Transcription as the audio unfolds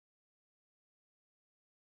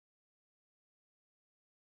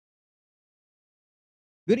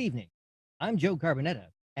Good evening. I'm Joe Carbonetta,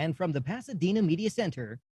 and from the Pasadena Media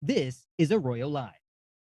Center, this is Arroyo Live.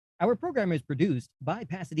 Our program is produced by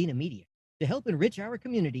Pasadena Media to help enrich our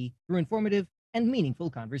community through informative and meaningful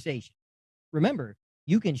conversation. Remember,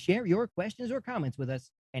 you can share your questions or comments with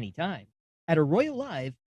us anytime at Arroyo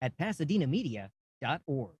Live at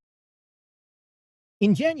pasadenamedia.org.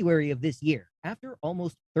 In January of this year, after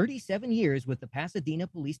almost 37 years with the Pasadena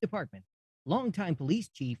Police Department, longtime police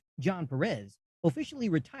chief John Perez officially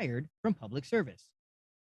retired from public service,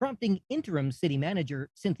 prompting interim city manager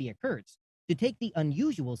Cynthia Kurtz to take the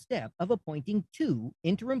unusual step of appointing two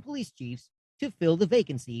interim police chiefs to fill the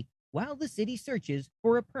vacancy while the city searches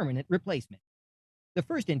for a permanent replacement. The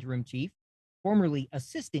first interim chief, formerly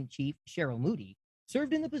Assistant Chief Cheryl Moody,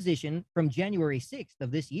 served in the position from January 6th of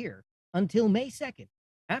this year until May 2nd,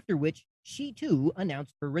 after which she too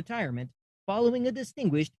announced her retirement following a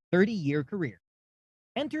distinguished 30-year career.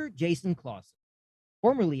 Enter Jason Clawson.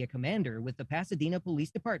 Formerly a commander with the Pasadena Police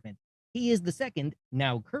Department, he is the second,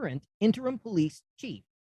 now current, interim police chief,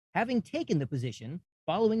 having taken the position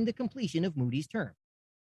following the completion of Moody's term.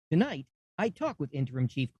 Tonight, I talk with interim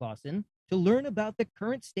Chief Clawson to learn about the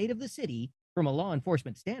current state of the city from a law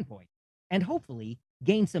enforcement standpoint, and hopefully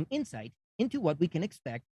gain some insight into what we can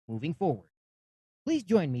expect moving forward. Please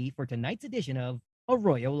join me for tonight's edition of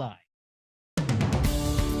Arroyo Live.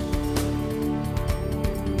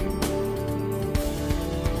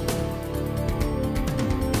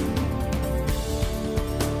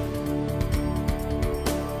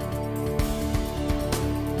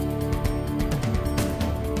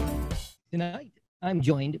 Tonight, I'm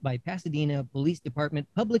joined by Pasadena Police Department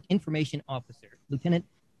Public Information Officer, Lieutenant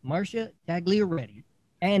Marcia Taglioretti,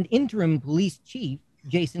 and Interim Police Chief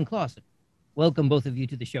Jason Clawson. Welcome both of you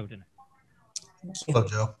to the show tonight. Hello,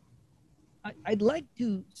 Joe. I'd like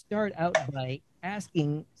to start out by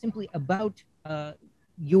asking simply about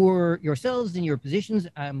yourselves and your positions.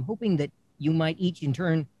 I'm hoping that you might each in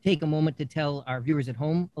turn take a moment to tell our viewers at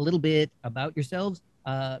home a little bit about yourselves.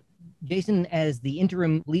 Jason, as the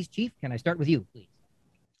interim police chief, can I start with you, please?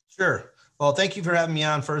 Sure. Well, thank you for having me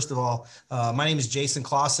on, first of all. My name is Jason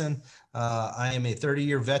Clawson. I am a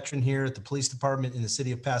 30-year veteran here at the police department in the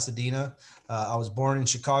city of Pasadena. I was born in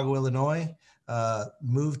Chicago, Illinois,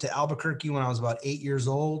 moved to Albuquerque when I was about 8 years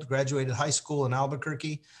old, graduated high school in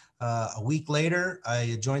Albuquerque. A week later,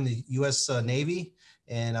 I joined the U.S. Navy,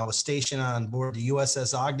 and I was stationed on board the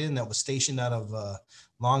USS Ogden that was stationed out of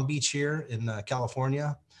Long Beach here in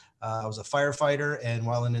California. I was a firefighter, and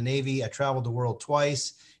while in the Navy, I traveled the world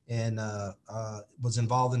twice and was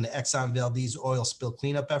involved in the Exxon Valdez oil spill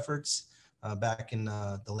cleanup efforts back in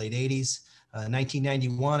the late 80s. In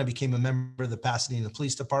 1991, I became a member of the Pasadena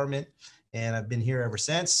Police Department, and I've been here ever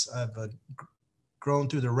since. I've grown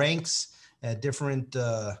through the ranks at different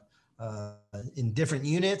in different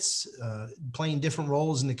units, playing different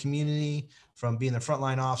roles in the community, from being a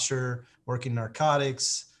frontline officer, working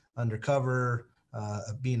narcotics, undercover,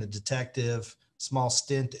 being a detective, small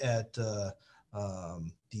stint at the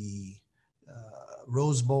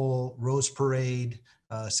Rose Bowl, Rose Parade,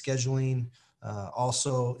 scheduling,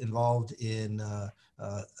 also involved in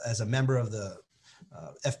as a member of the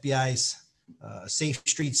FBI's Safe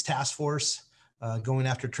Streets Task Force, going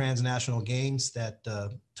after transnational gangs that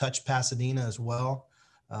touch Pasadena as well.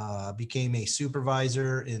 Became a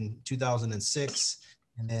supervisor in 2006,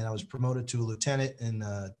 and then I was promoted to a lieutenant in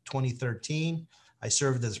 2013. I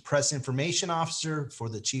served as press information officer for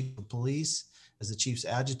the chief of police as the chief's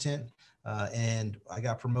adjutant, and I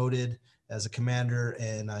got promoted as a commander,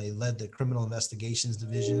 and I led the criminal investigations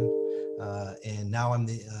division. And now I'm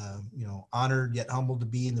the honored yet humbled to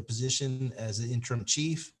be in the position as the interim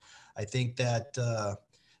chief. I think that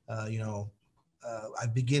I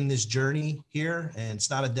begin this journey here, and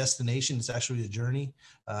it's not a destination, it's actually a journey.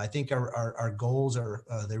 I think our goals are,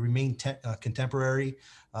 they remain contemporary,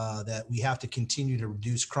 that we have to continue to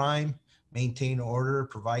reduce crime, maintain order,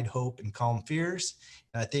 provide hope, and calm fears.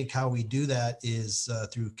 And I think how we do that is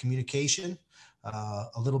through communication, a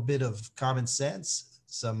little bit of common sense,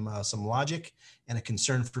 some logic, and a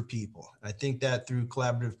concern for people. And I think that through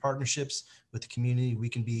collaborative partnerships with the community, we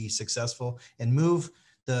can be successful and move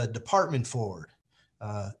the department forward.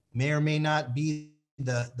 May or may not be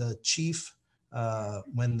the chief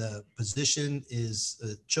when the position is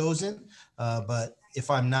chosen, but if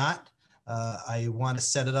I'm not, I want to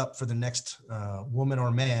set it up for the next woman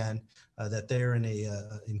or man that they're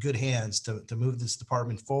in good hands to move this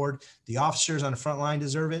department forward. The officers on the front line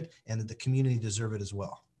deserve it, and the community deserve it as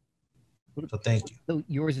well. So thank you. So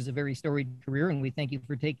yours is a very storied career, and we thank you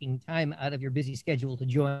for taking time out of your busy schedule to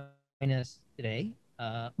join us today.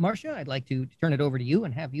 Marcia, I'd like to turn it over to you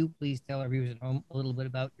and have you please tell our viewers at home a little bit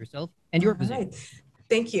about yourself and your All position. right.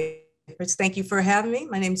 Thank you. First, thank you for having me.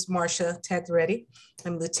 My name is Marcia Taglioretti.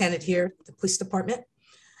 I'm a lieutenant here at the police department.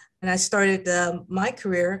 And I started my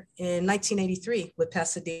career in 1983 with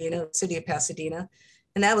Pasadena, city of Pasadena.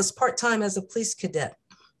 And that was part-time as a police cadet.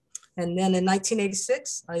 And then in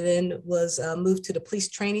 1986, I then was moved to the police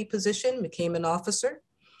trainee position, became an officer.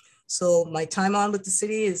 So my time on with the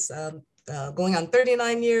city is going on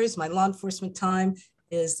 39 years. My law enforcement time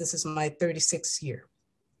this is my 36th year.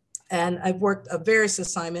 And I've worked various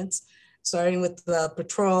assignments, starting with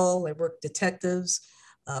patrol. I worked detectives.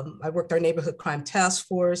 I worked our neighborhood crime task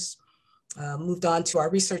force, moved on to our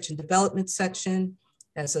research and development section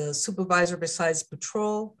as a supervisor besides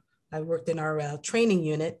patrol. I worked in our training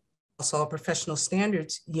unit, also our professional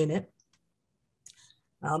standards unit.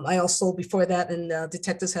 I also, before that, in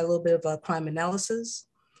detectives had a little bit of crime analysis.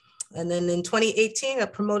 And then in 2018, I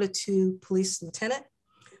got promoted to police lieutenant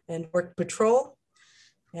and worked patrol.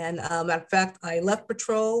 And matter of fact, I left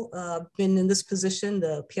patrol, been in this position,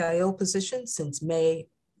 the PIO position, since May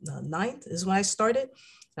 9th is when I started.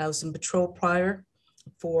 I was in patrol prior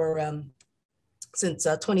since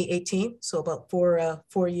 2018, so about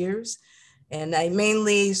 4 years. And I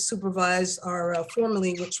mainly supervised our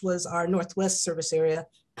formerly, which was our Northwest service area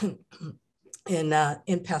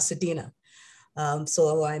in Pasadena.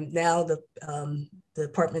 So I'm now the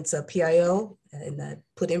department's PIO, and I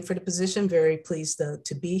put in for the position. Very pleased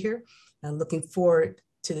to be here and looking forward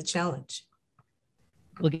to the challenge.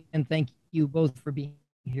 Well, again, thank you both for being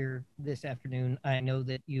here this afternoon. I know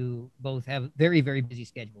that you both have very, very busy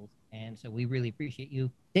schedules, and so we really appreciate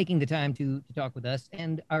you taking the time to talk with us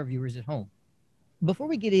and our viewers at home. Before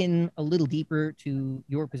we get in a little deeper to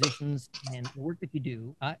your positions and the work that you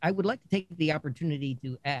do, I would like to take the opportunity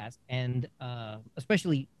to ask, and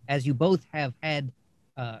especially as you both have had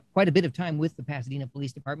quite a bit of time with the Pasadena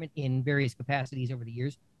Police Department in various capacities over the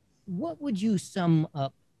years, what would you sum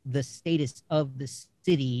up the status of the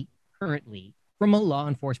city currently from a law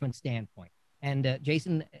enforcement standpoint? And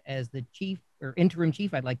Jason, as the chief or interim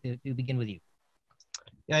chief, I'd like to begin with you.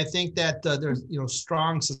 Yeah, I think that there's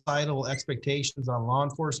strong societal expectations on law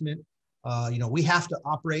enforcement. We have to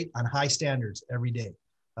operate on high standards every day.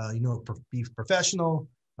 Be professional,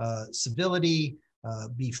 civility,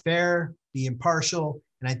 be fair, be impartial,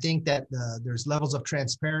 and I think that there's levels of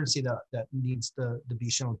transparency that needs to be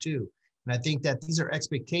shown too. And I think that these are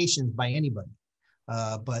expectations by anybody.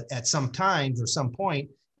 But at some times or some point,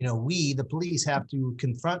 we, the police, have to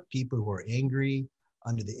confront people who are angry,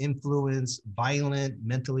 under the influence, violent,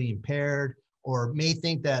 mentally impaired, or may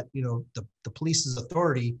think that the police's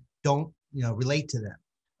authority don't relate to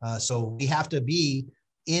them. So we have to be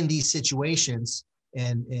in these situations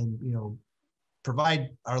and provide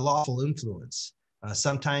our lawful influence.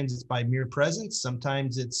 Sometimes it's by mere presence.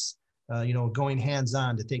 Sometimes it's going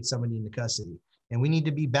hands-on to take somebody into custody. And we need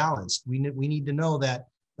to be balanced. We need to know that,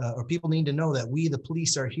 or people need to know that we, the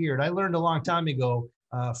police, are here. And I learned a long time ago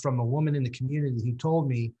from a woman in the community who told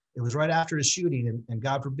me, it was right after a shooting, and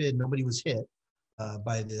God forbid nobody was hit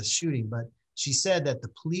by this shooting, but she said that the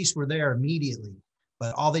police were there immediately,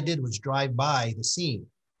 but all they did was drive by the scene.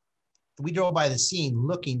 We drove by the scene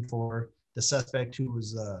looking for the suspect who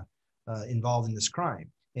was involved in this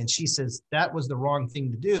crime. And she says that was the wrong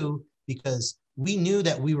thing to do, because we knew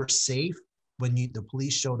that we were safe when the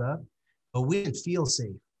police showed up, but we didn't feel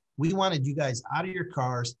safe. We wanted you guys out of your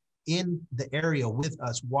cars, in the area with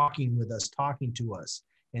us, walking with us, talking to us.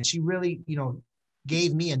 And she really,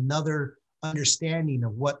 gave me another understanding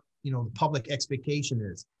of what, the public expectation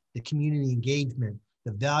is, the community engagement,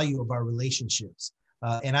 the value of our relationships.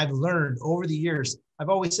 And I've learned over the years, I've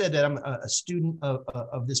always said that I'm a student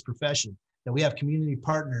of this profession, that we have community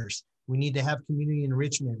partners. We need to have community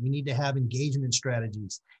enrichment. We need to have engagement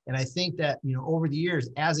strategies. And I think that, over the years,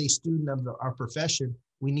 as a student of our profession,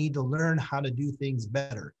 we need to learn how to do things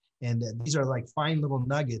better. And these are like fine little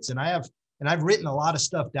nuggets. And I've written a lot of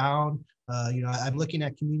stuff down. I'm looking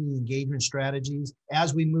at community engagement strategies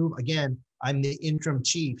as we move. Again, I'm the interim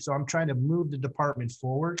chief, so I'm trying to move the department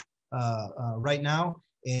forward right now.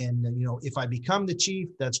 And if I become the chief,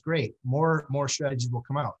 that's great. More strategies will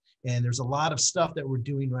come out. And there's a lot of stuff that we're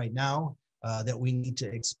doing right now that we need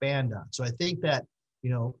to expand on. So I think that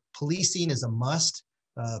policing is a must.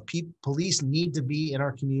 Police need to be in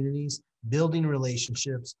our communities, building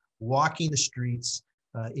relationships, walking the streets,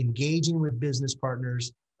 engaging with business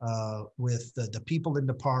partners, with the people in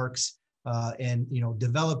the parks, and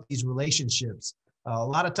develop these relationships. A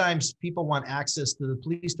lot of times people want access to the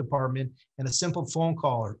police department, and a simple phone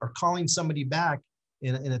call or calling somebody back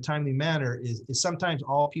in a timely manner is sometimes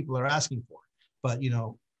all people are asking for. But,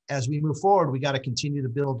 as we move forward, we got to continue to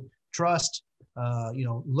build trust,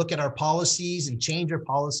 look at our policies and change our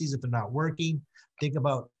policies if they're not working. Think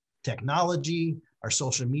about technology, our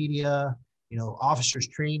social media, officers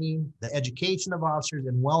training, the education of officers,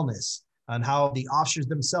 and wellness on how the officers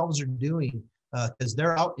themselves are doing, because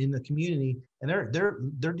they're out in the community and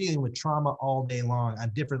they're dealing with trauma all day long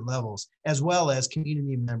on different levels, as well as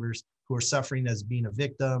community members who are suffering as being a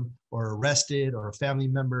victim or arrested, or a family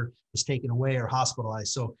member was taken away or hospitalized.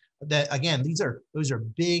 So that, again, those are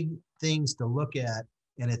big things to look at,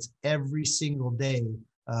 and it's every single day.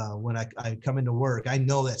 When I come into work, I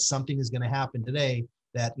know that something is going to happen today,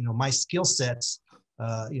 that, my skill sets,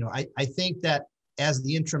 I think that as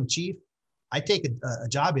the interim chief, I take a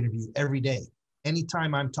job interview every day.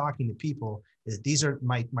 Anytime I'm talking to people, these are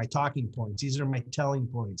my talking points. These are my telling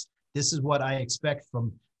points. This is what I expect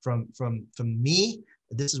from me.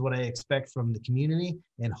 This is what I expect from the community,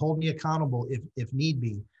 and hold me accountable if need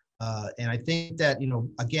be. And I think that,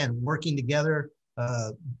 again, working together,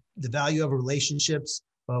 the value of relationships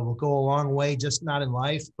will go a long way, just not in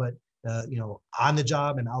life, but, on the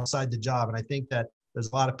job and outside the job. And I think that there's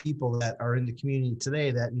a lot of people that are in the community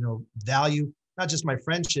today that, value not just my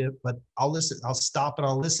friendship, but I'll listen, I'll stop and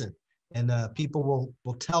I'll listen. And people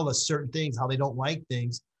will tell us certain things, how they don't like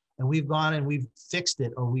things. And we've gone and we've fixed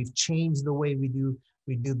it, or we've changed the way we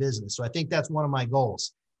do business. So I think that's one of my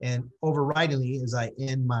goals. And overridingly, as I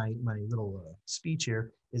end my little speech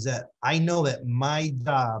here, is that I know that my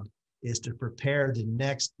job is to prepare the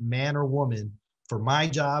next man or woman for my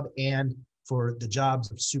job and for the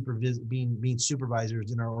jobs of being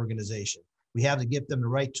supervisors in our organization. We have to give them the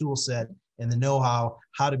right tool set and the know-how,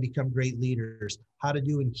 how to become great leaders, how to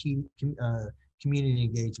do community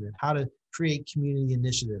engagement, how to create community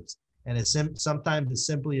initiatives. And it's sometimes as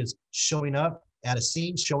simply as showing up at a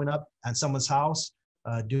scene, showing up at someone's house,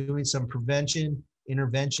 doing some prevention,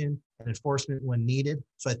 intervention, and enforcement when needed.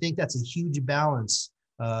 So I think that's a huge balance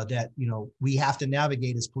that we have to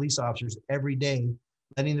navigate as police officers every day,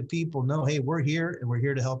 letting the people know, hey, we're here and we're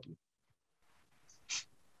here to help you.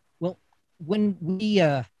 Well, when we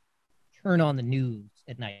turn on the news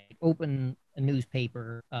at night, open a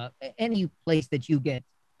newspaper, any place that you get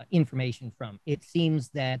information from, it seems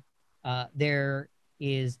that there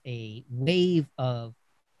is a wave of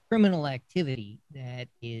criminal activity that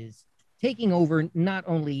is taking over not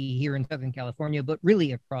only here in Southern California, but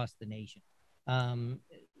really across the nation.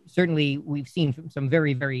 Certainly, we've seen some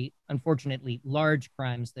very, very unfortunately large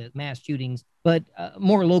crimes, the mass shootings, but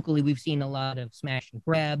more locally, we've seen a lot of smash and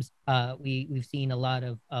grabs. We've seen a lot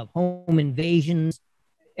of home invasions,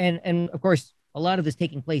 and of course, a lot of this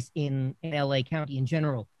taking place in LA County in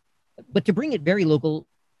general. But to bring it very local,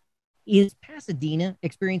 is Pasadena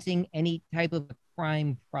experiencing any type of a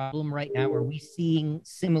crime problem right now? Are we seeing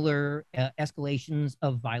similar escalations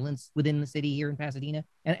of violence within the city here in Pasadena?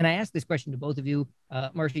 And I asked this question to both of you.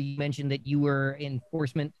 Marcia, you mentioned that you were in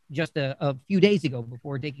enforcement just a few days ago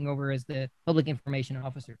before taking over as the public information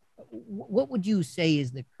officer. What would you say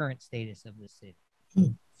is the current status of the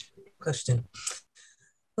city? Question.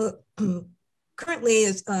 Currently,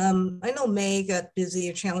 I know May got busy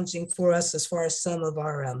or challenging for us as far as some of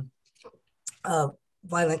our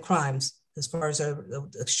violent crimes, as far as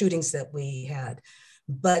the shootings that we had.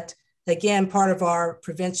 But again, part of our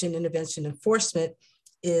prevention, intervention, enforcement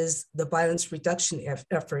is the violence reduction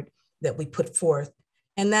effort that we put forth.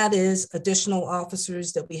 And that is additional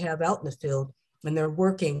officers that we have out in the field, and they're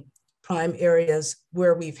working prime areas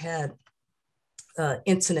where we've had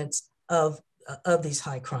incidents of these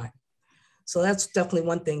high crime. So that's definitely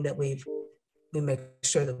one thing that we make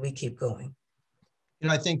sure that we keep going.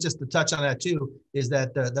 I think just to touch on that too, is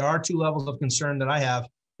that there are two levels of concern that I have,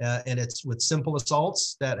 and it's with simple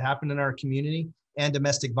assaults that happen in our community and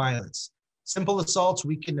domestic violence. Simple assaults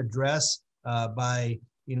we can address by,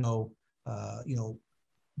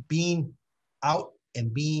 being out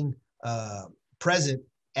and being present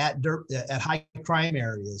at high crime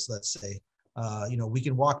areas, let's say. We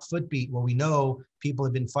can walk footbeat where we know people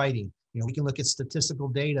have been fighting. We can look at statistical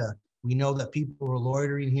data. We know that people are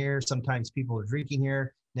loitering here. Sometimes people are drinking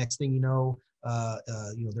here. Next thing you know,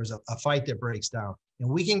 there's a fight that breaks down. And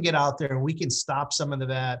we can get out there and we can stop some of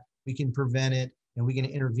that. We can prevent it, and we can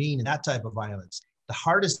intervene in that type of violence. The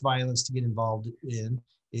hardest violence to get involved in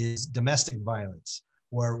is domestic violence,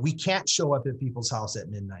 where we can't show up at people's house at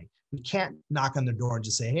midnight. We can't knock on their door and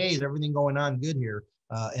just say, hey, is everything going on good here?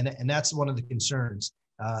 And that's one of the concerns.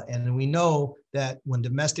 And we know that when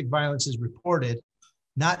domestic violence is reported,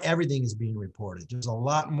 not everything is being reported. There's a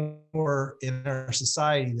lot more in our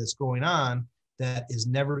society that's going on that is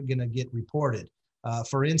never going to get reported.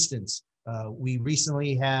 For instance, we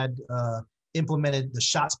recently had implemented the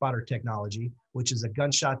shot spotter technology, which is a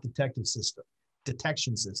gunshot detection system.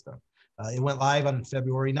 It went live on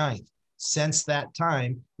February 9th. Since that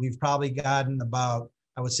time, we've probably gotten about,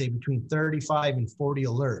 I would say, between 35 and 40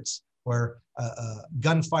 alerts where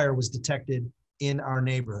gunfire was detected in our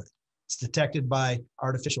neighborhood. It's detected by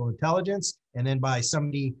artificial intelligence and then by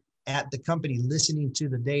somebody at the company listening to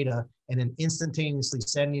the data and then instantaneously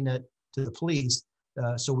sending it to the police,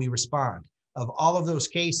 so we respond. Of all of those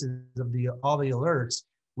cases, of all the alerts,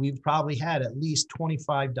 we've probably had at least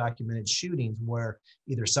 25 documented shootings where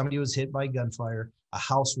either somebody was hit by gunfire, a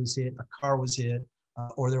house was hit, a car was hit,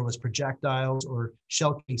 or there was projectiles or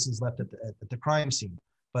shell cases left at the crime scene.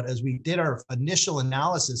 But as we did our initial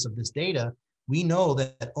analysis of this data, we know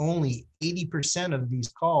that only 80% of these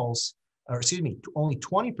calls, or excuse me, only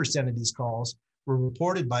 20% of these calls were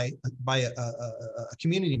reported by a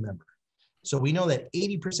community member. So we know that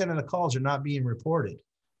 80% of the calls are not being reported.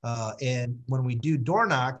 And when we do door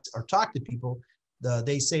knocks or talk to people,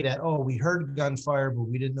 they say that, oh, we heard gunfire, but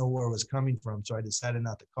we didn't know where it was coming from, so I decided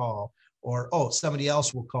not to call. Or, oh, somebody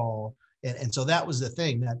else will call. And so that was the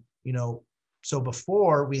thing that, so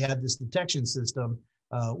before we had this detection system,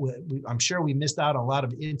 I'm sure we missed out on a lot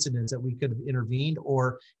of incidents that we could have intervened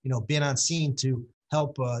or, been on scene to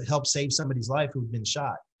help save somebody's life who'd been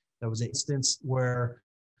shot. There was an instance where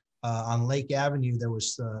on Lake Avenue, there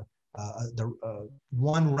was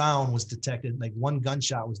one round was detected, like one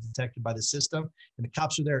gunshot was detected by the system, and the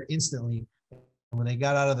cops were there instantly. And when they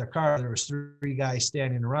got out of their car, there was 3 guys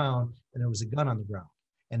standing around, and there was a gun on the ground.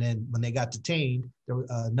 And then when they got detained, there was,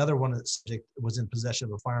 another one of the subject was in possession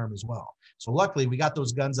of a firearm as well. So luckily, we got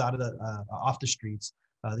those guns out of off the streets.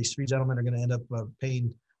 These 3 gentlemen are going to end up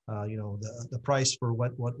paying, the price for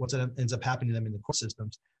what ends up happening to them in the court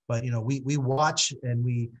systems. But we watch and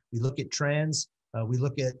we look at trends.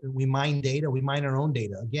 We mine data. We mine our own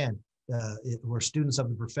data. Again, we're students of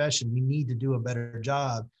the profession. We need to do a better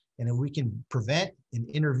job. And if we can prevent and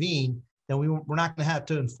intervene, then we're not going to have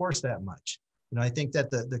to enforce that much. I think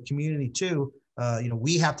that the community too,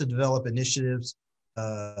 we have to develop initiatives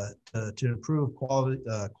to improve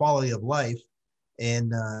quality of life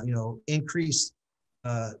and, increase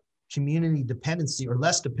community dependency or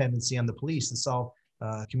less dependency on the police to solve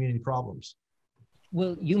community problems.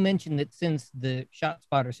 Well, you mentioned that since the shot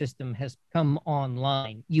spotter system has come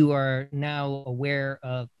online, you are now aware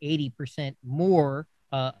of 80% more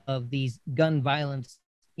of these gun violence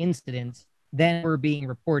incidents than were being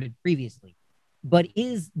reported previously. But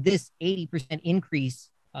is this 80% increase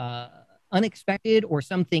unexpected or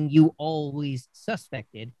something you always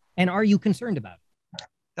suspected? And are you concerned about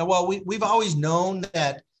it? Well, we've always known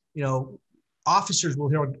that, officers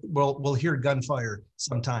will hear gunfire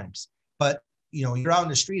sometimes, but you're out in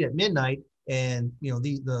the street at midnight and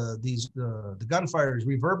the gunfire is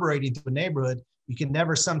reverberating through the neighborhood. You can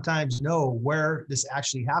never sometimes know where this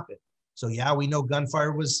actually happened. So yeah, we know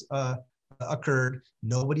gunfire was occurred.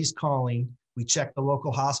 Nobody's calling. We check the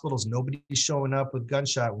local hospitals. Nobody's showing up with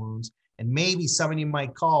gunshot wounds. And maybe somebody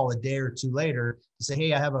might call a day or 2 later and say,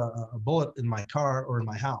 hey, I have a bullet in my car or in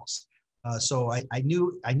my house. So I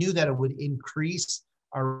knew that it would increase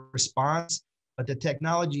our response, but the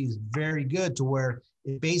technology is very good to where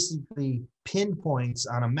it basically pinpoints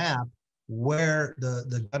on a map where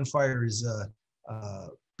the gunfire is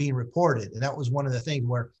being reported. And that was one of the things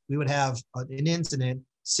where we would have an incident,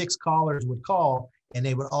 6 callers would call, and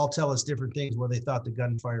they would all tell us different things where they thought the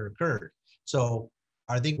gunfire occurred. So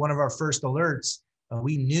I think one of our first alerts,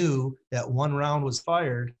 we knew that 1 round was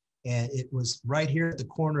fired, and it was right here at the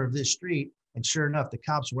corner of this street. And sure enough, the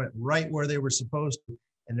cops went right where they were supposed to,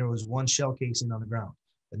 and there was 1 shell casing on the ground.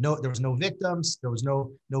 But there was no victims. There was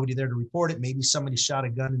nobody there to report it. Maybe somebody shot a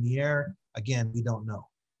gun in the air. Again, we don't know.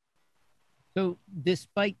 So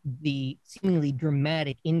despite the seemingly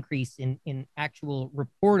dramatic increase in actual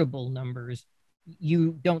reportable numbers,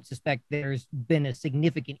 you don't suspect there's been a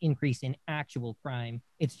significant increase in actual crime.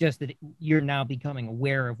 It's just that you're now becoming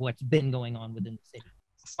aware of what's been going on within the city.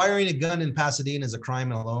 Firing a gun in Pasadena is a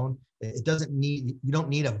crime alone. You don't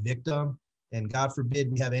need a victim. And God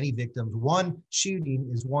forbid we have any victims. 1 shooting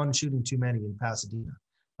is 1 shooting too many in Pasadena.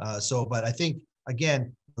 But I think,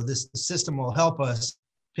 again, this system will help us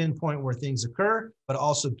pinpoint where things occur, but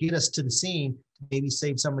also get us to the scene to maybe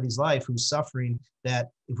save somebody's life who's suffering, that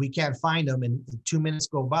if we can't find them and 2 minutes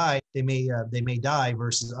go by, they may die,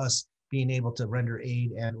 versus us being able to render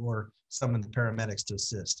aid and or summon the paramedics to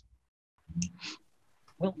assist.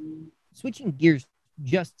 Well, switching gears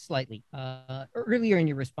just slightly, earlier in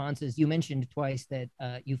your responses, you mentioned twice that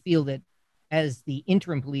you feel that as the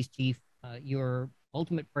interim police chief, your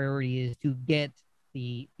ultimate priority is to get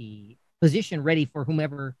the position ready for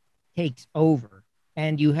whomever takes over.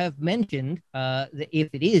 And you have mentioned that if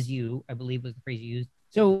it is you, I believe was the phrase you used.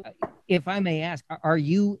 So, if I may ask, are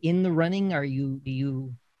you in the running? Do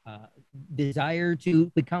you desire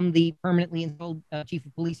to become the permanently installed chief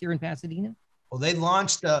of police here in Pasadena? Well, they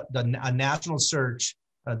launched a national search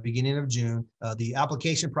at the beginning of June. The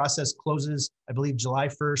application process closes, I believe, July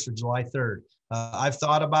 1st or July 3rd. I've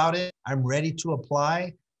thought about it. I'm ready to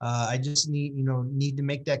apply. I just need to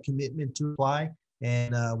make that commitment to apply.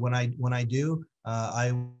 And when I do,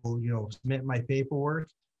 I will submit my paperwork.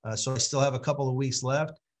 So I still have a couple of weeks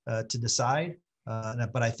left to decide.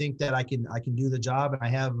 But I think that I can do the job, and I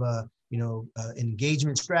have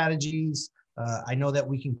engagement strategies. I know that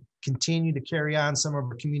we can continue to carry on some of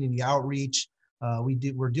our community outreach.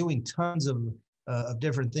 We're doing tons of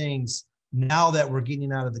different things now that we're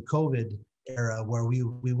getting out of the COVID era, where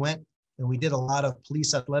we went and we did a lot of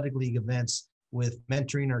police athletic league events with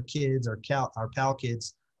mentoring our kids, our PAL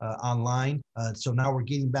kids online. So now we're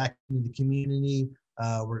getting back into the community.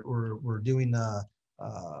 We're doing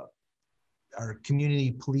our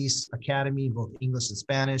community police academy, both English and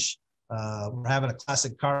Spanish. We're having a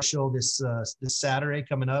classic car show this Saturday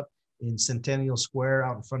coming up in Centennial Square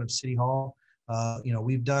out in front of City Hall.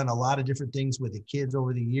 We've done a lot of different things with the kids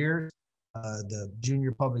over the years. The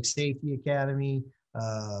Junior Public Safety Academy,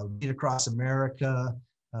 Read Across America.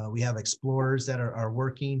 We have explorers that are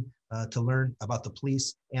working to learn about the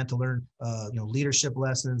police and to learn leadership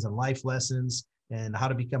lessons and life lessons and how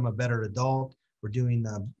to become a better adult. We're doing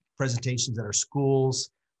presentations at our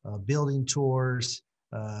schools, building tours.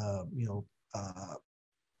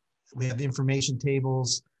 We have information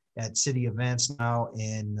tables at city events now,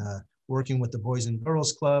 and working with the Boys and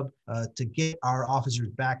Girls Club to get our officers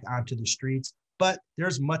back onto the streets. But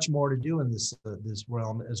there's much more to do in this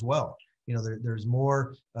realm as well. There's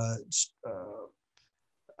more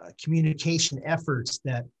communication efforts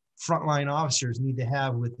that frontline officers need to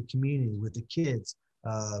have with the community, with the kids.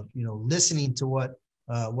 Listening to what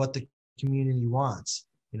the community wants.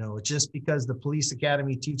 Just because the police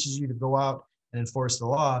academy teaches you to go out and enforce the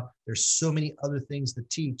law, there's so many other things to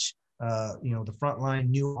teach, the frontline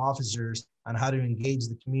new officers on how to engage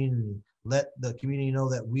the community. Let the community know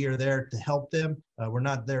that we are there to help them. We're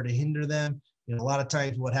not there to hinder them. A lot of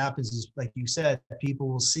times what happens is, like you said, people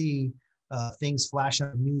will see things flash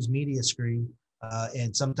on the news media screen,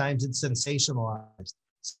 and sometimes it's sensationalized.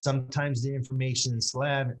 Sometimes the information is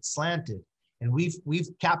slanted. And we've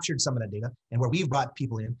captured some of that data, and where we've brought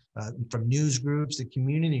people in from news groups to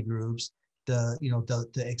community groups to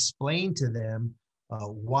explain to them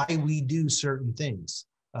why we do certain things.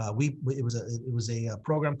 It was a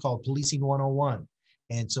program called Policing 101,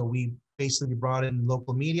 and so we basically brought in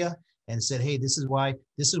local media and said, hey, this is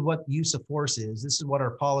what use of force is. This is what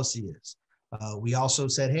our policy is. We also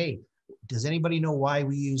said, hey, does anybody know why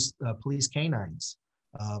we use police canines?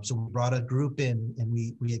 So we brought a group in and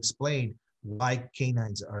we explained why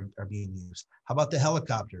canines are being used. How about the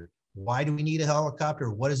helicopter? Why do we need a helicopter?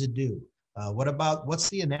 What does it do? What's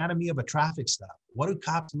the anatomy of a traffic stop? What do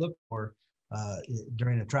cops look for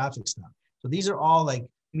during a traffic stop? So these are all like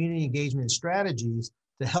community engagement strategies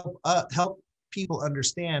to help people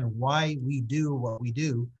understand why we do what we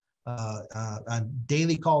do on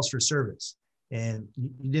daily calls for service. And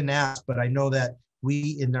you didn't ask, but I know that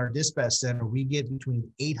we, in our dispatch center, we get between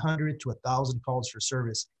 800 to 1,000 calls for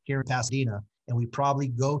service here in Pasadena, and we probably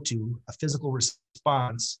go to a physical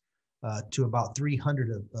response to about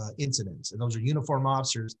 300 incidents. And those are uniformed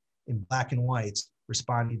officers in black and whites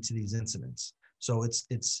responding to these incidents. So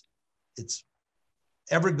it's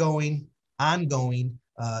ever going, ongoing,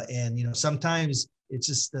 and sometimes it's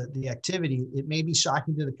just the activity. It may be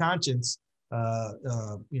shocking to the conscience,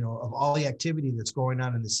 of all the activity that's going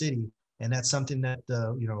on in the city. And that's something that,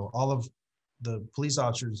 all of the police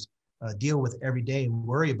officers deal with every day and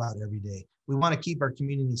worry about every day. We want to keep our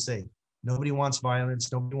community safe. Nobody wants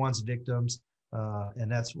violence. Nobody wants victims.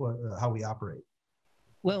 And that's how we operate.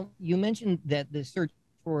 Well, you mentioned that the search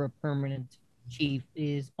for a permanent chief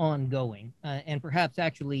is ongoing, and perhaps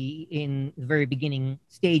actually in the very beginning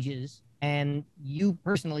stages. And you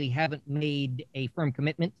personally haven't made a firm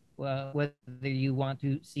commitment whether you want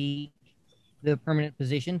to see the permanent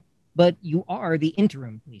position, but you are the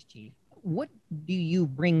interim police chief. What do you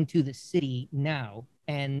bring to the city now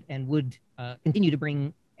and would continue to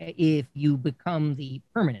bring if you become the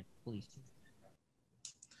permanent police chief?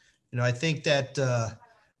 I think that, the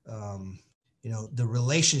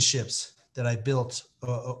relationships that I built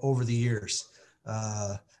over the years,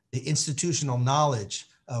 the institutional knowledge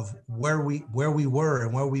of where we were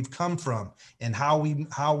and where we've come from and how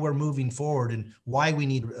we're moving forward and why we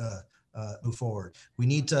need move forward. We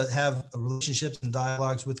need to have relationships and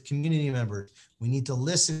dialogues with community members. We need to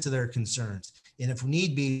listen to their concerns. And if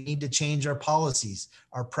need be, we need to change our policies,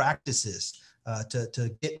 our practices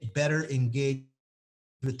to get better engaged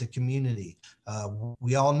with the community.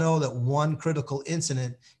 We all know that one critical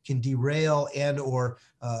incident can derail and or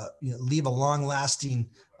leave a long-lasting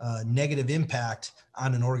negative impact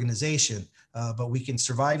on an organization. But we can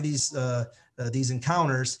survive these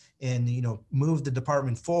encounters and move the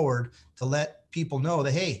department forward to let people know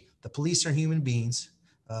that, hey, the police are human beings.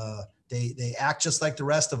 They act just like the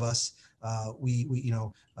rest of us. We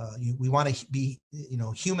want to be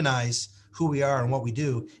humanize who we are and what we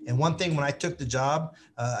do. And one thing, when I took the job,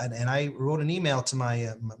 and I wrote an email to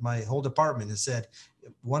my whole department and said,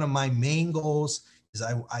 one of my main goals is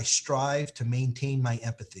I strive to maintain my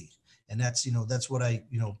empathy. And that's what I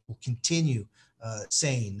will continue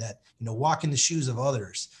saying, that walk in the shoes of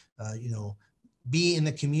others, be in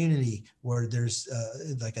the community where there's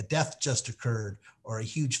like a death just occurred or a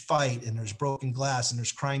huge fight and there's broken glass and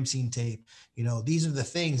there's crime scene tape. These are the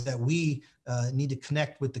things that we need to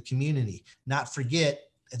connect with the community, not forget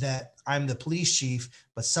that I'm the police chief,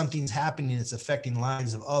 but something's happening that's affecting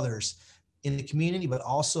lives of others in the community, but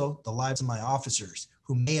also the lives of my officers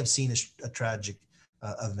who may have seen a tragic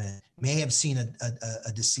event, may have seen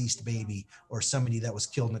a deceased baby or somebody that was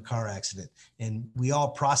killed in a car accident. And we all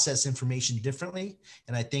process information differently.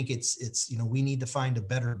 And I think it's we need to find a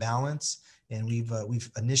better balance. And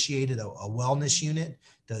we've initiated a wellness unit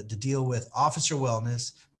to deal with officer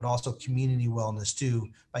wellness, but also community wellness too,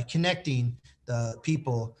 by connecting the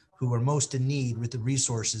people who are most in need with the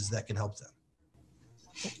resources that can help them.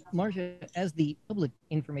 Marcia, as the public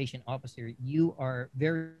information officer, you are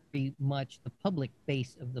very much the public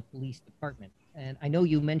face of the police department. And I know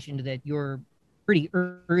you mentioned that you're pretty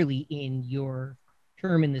early in your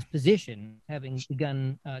term in this position, having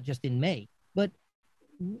begun just in May. But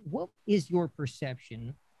what is your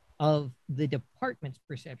perception of the department's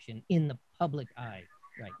perception in the public eye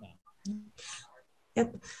right now?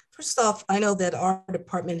 Yep. First off, I know that our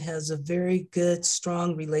department has a very good,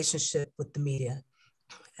 strong relationship with the media.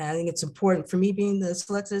 And I think it's important for me, being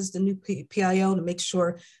selected as the new PIO, to make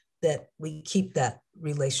sure that we keep that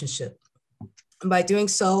relationship. And by doing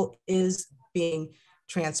so is being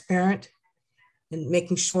transparent and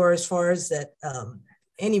making sure, as far as that,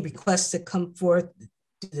 any requests that come forth,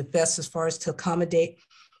 do the best as far as to accommodate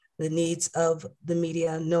the needs of the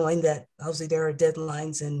media, knowing that obviously there are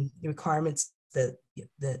deadlines and requirements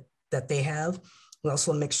that they have. We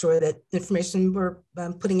also want to make sure that information we're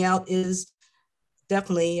putting out is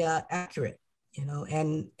definitely accurate,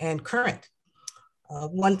 and current.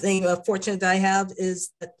 One thing fortunate that I have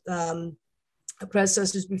is that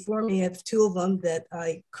predecessors before me, I have two of them that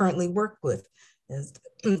I currently work with, as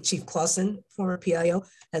Chief Clawson, former PIO,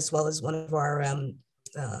 as well as one of our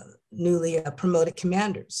newly promoted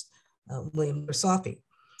commanders, William Versafi.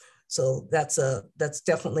 So that's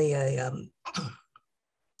definitely an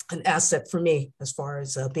asset for me as far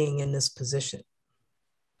as being in this position.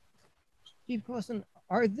 Chief Clawson,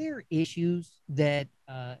 are there issues that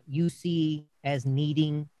you see as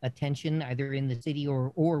needing attention, either in the city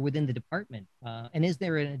or within the department? And is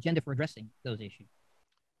there an agenda for addressing those issues?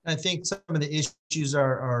 I think some of the issues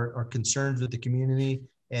are concerns with the community,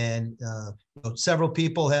 and several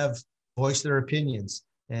people have voiced their opinions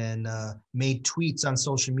and made tweets on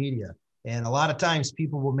social media. And a lot of times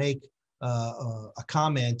people will make a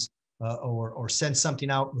comment or send something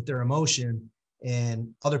out with their emotion, and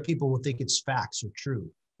other people will think it's facts or true.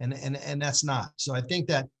 And that's not. So I think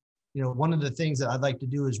that, one of the things that I'd like to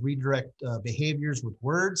do is redirect behaviors with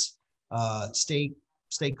words, stay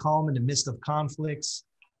calm in the midst of conflicts,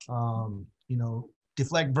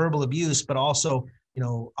 deflect verbal abuse, but also,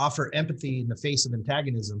 offer empathy in the face of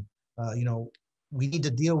antagonism. We need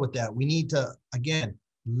to deal with that. We need to, again,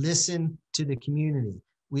 listen to the community.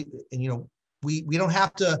 We don't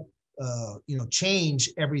have to, change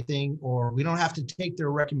everything, or we don't have to take their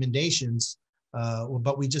recommendations,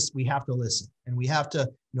 but we have to listen, and we have to,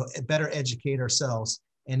 better educate ourselves.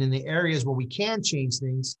 And in the areas where we can change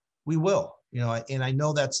things, we will, and I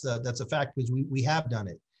know that's a fact, because we have done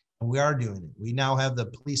it, and we are doing it. We now have the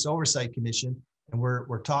Police Oversight Commission, and we're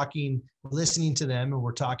listening to them, and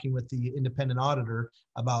we're talking with the independent auditor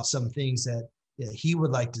about some things that he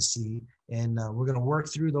would like to see. And we're going to work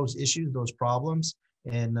through those issues, those problems,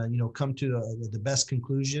 and come to the best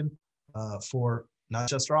conclusion for not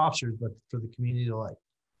just our officers, but for the community alike.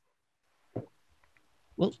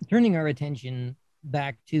 Well, turning our attention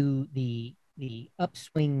back to the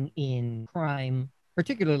upswing in crime,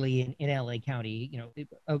 particularly in LA County,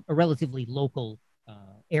 a relatively local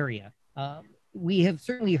area. we have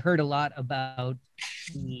certainly heard a lot about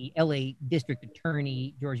the LA District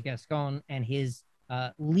Attorney, George Gascon, and his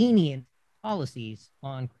lenient policies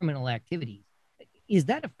on criminal activities. Is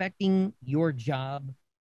that affecting your job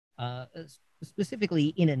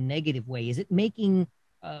specifically in a negative way? Is it making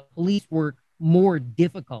police work more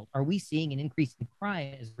difficult? Are we seeing an increase in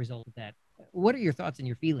crime as a result of that? What are your thoughts and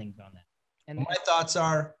your feelings on that? And my thoughts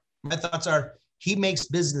are he makes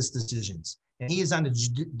business decisions, and he is on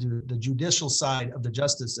the judicial side of the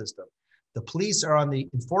justice system. The police are on the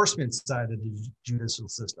enforcement side of the judicial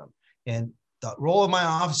system. And the role of my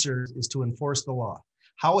officers is to enforce the law.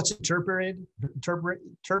 How it's interpreted,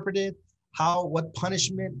 what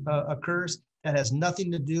punishment occurs, that has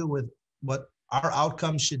nothing to do with what our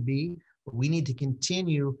outcome should be. But we need to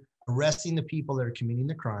continue arresting the people that are committing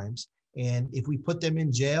the crimes. And if we put them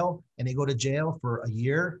in jail and they go to jail for a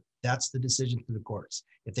year, that's the decision to the courts.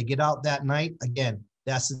 If they get out that night, again,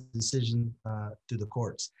 that's the decision to the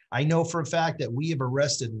courts. I know for a fact that we have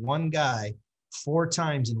arrested one guy 4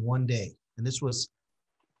 times in one day. And this was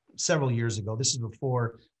several years ago. This is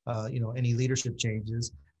before any leadership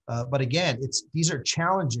changes. But again, these are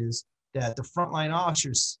challenges that the frontline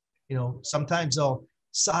officers, sometimes they'll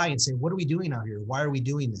sigh and say, "What are we doing out here? Why are we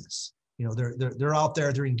doing this?" They're out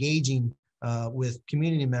there, they're engaging with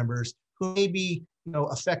community members who may be,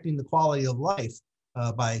 affecting the quality of life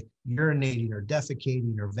by urinating or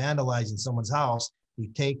defecating or vandalizing someone's house. We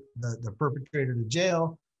take the perpetrator to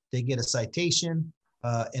jail, they get a citation,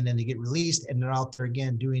 and then they get released, and they're out there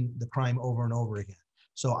again doing the crime over and over again.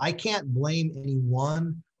 So I can't blame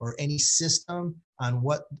anyone or any system on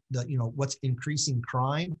what's increasing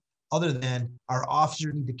crime, other than our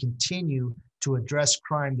officers need to continue to address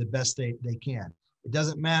crime the best they can. It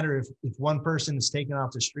doesn't matter if one person is taken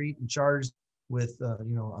off the street and charged with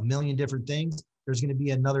a million different things. There's going to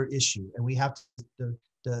be another issue, and we have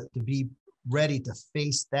to be ready to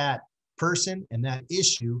face that person and that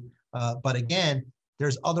issue. But again,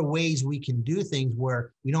 there's other ways we can do things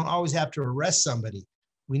where we don't always have to arrest somebody.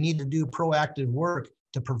 We need to do proactive work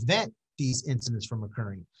to prevent these incidents from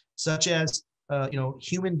occurring, such as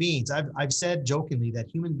human beings. I've said jokingly that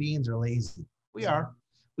human beings are lazy. We are.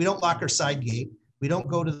 We don't lock our side gate. We don't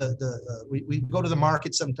go to we go to the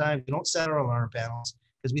market sometimes. We don't set our alarm panels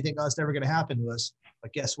because we think, oh, it's never going to happen to us.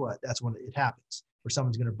 But guess what? That's when it happens, where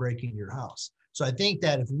someone's going to break into your house. So I think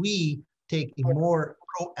that if we take a more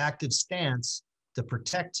proactive stance to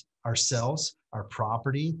protect ourselves, our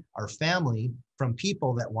property, our family from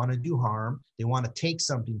people that want to do harm, they want to take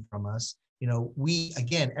something from us. We,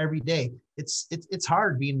 again, every day, it's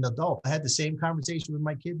hard being an adult. I had the same conversation with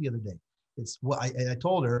my kid the other day. It's what I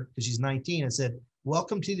told her, because she's 19, I said,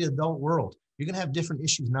 welcome to the adult world. You're going to have different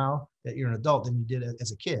issues now that you're an adult than you did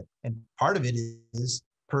as a kid. And part of it is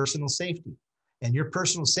personal safety. And your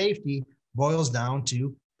personal safety boils down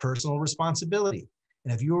to personal responsibility.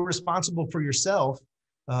 And if you're responsible for yourself,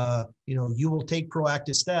 you will take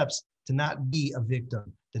proactive steps to not be a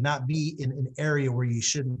victim, to not be in an area where you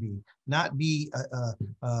shouldn't be, not be,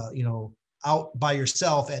 out by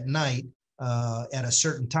yourself at night at a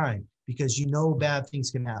certain time, because bad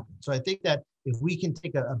things can happen. So I think that if we can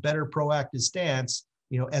take a better proactive stance,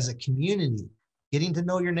 as a community, getting to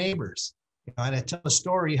know your neighbors. And I tell a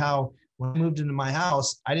story how when I moved into my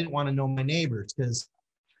house, I didn't want to know my neighbors because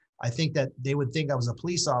I think that they would think I was a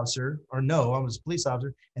police officer, or no, I was a police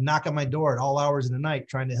officer, and knock on my door at all hours of the night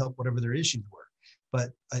trying to help whatever their issues were.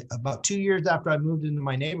 But about 2 years after I moved into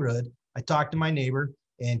my neighborhood, I talked to my neighbor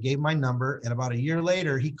and gave my number. And about a year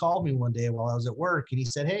later, he called me one day while I was at work, and he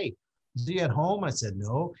said, "Hey, is he at home?" I said,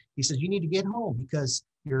 "No." He said, "You need to get home because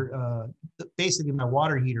basically my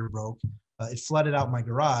water heater broke. It flooded out my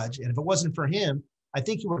garage. And if it wasn't for him, I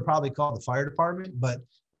think he would have probably called the fire department, but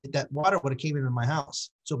that water would have came into my house."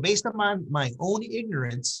 So based on my own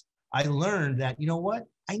ignorance, I learned that,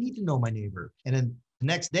 I need to know my neighbor. And then the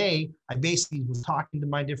next day, I basically was talking to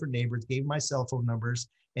my different neighbors, gave my cell phone numbers.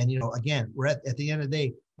 And, again, we're at the end of the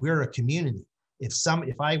day, we're a community.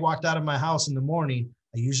 If I walked out of my house in the morning,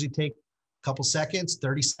 I usually take a couple seconds,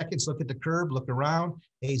 30 seconds, look at the curb, look around.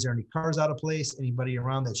 Hey, is there any cars out of place? Anybody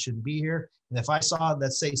around that shouldn't be here? And if I saw,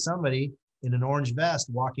 let's say, somebody in an orange vest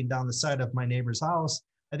walking down the side of my neighbor's house,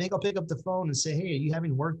 I think I'll pick up the phone and say, "Hey, are you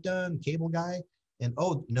having work done, cable guy?" And,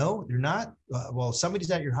 "Oh, no, you're not? Well, somebody's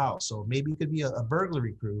at your house. So maybe it could be a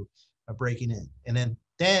burglary crew breaking in." And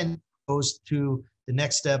then goes to the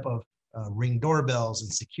next step of Ring doorbells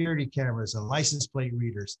and security cameras and license plate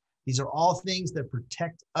readers. These are all things that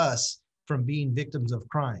protect us from being victims of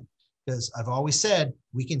crime. Because I've always said,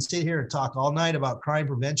 we can sit here and talk all night about crime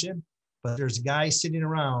prevention, but there's guys sitting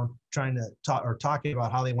around trying to talking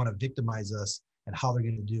about how they want to victimize us and how they're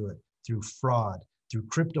going to do it. through fraud, through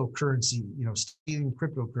cryptocurrency, stealing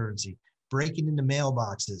cryptocurrency, breaking into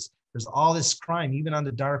mailboxes. There's all this crime, even on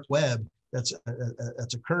the dark web, that's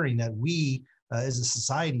occurring, that we as a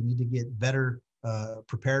society need to get better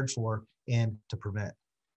prepared for and to prevent.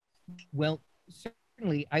 Well,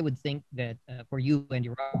 certainly I would think that for you and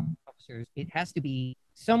your officers, it has to be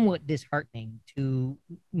somewhat disheartening to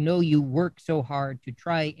know you work so hard to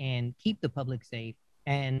try and keep the public safe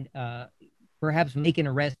and perhaps make an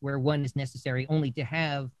arrest where one is necessary, only to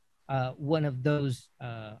have one of those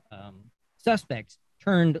suspects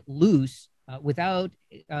turned loose without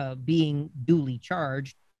being duly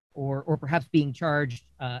charged, or perhaps being charged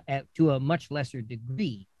to a much lesser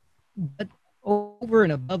degree. But over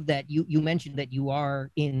and above that, you mentioned that you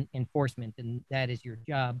are in enforcement and that is your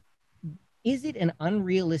job. Is it an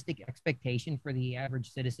unrealistic expectation for the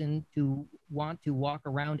average citizen to want to walk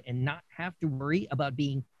around and not have to worry about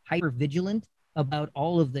being hyper vigilant about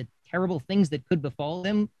all of the terrible things that could befall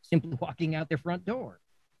them simply walking out their front door?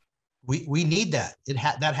 We need that.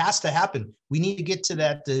 That has to happen. We need to get to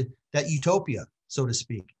that utopia, so to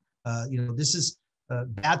speak. This is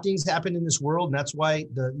bad things happen in this world, and that's why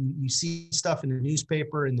you see stuff in the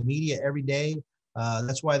newspaper and the media every day.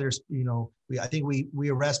 That's why there's, I think we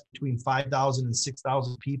arrest between 5,000 and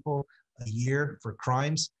 6,000 people a year for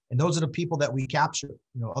crimes, and those are the people that we capture.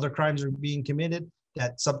 Other crimes are being committed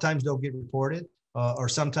that sometimes don't get reported, or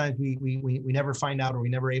sometimes we never find out, or we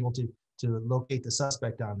never able to locate the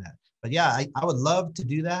suspect on that. But yeah, I would love to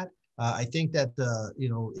do that. I think that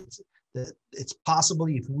it's possible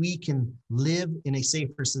if we can live in a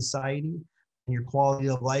safer society, and your quality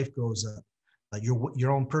of life goes up.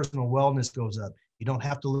 Your own personal wellness goes up. You don't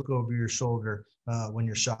have to look over your shoulder when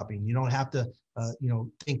you're shopping. You don't have to,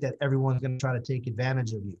 think that everyone's going to try to take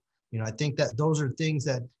advantage of you. I think that those are things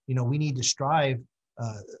that, we need to strive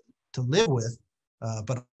to live with,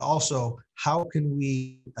 but also how can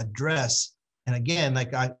we address, and again,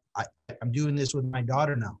 like I'm doing this with my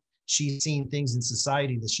daughter now. She's seen things in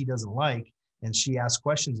society that she doesn't like, and she asks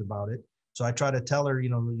questions about it. So I try to tell her,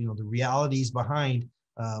 the realities behind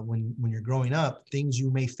when you're growing up, things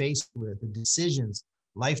you may face with, the decisions,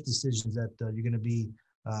 life decisions that you're going to be,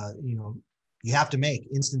 you have to make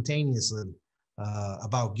instantaneously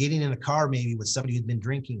about getting in a car maybe with somebody who's been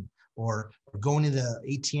drinking, or going to the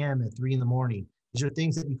ATM at 3 a.m. These are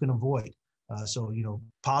things that you can avoid. So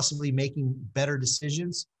possibly making better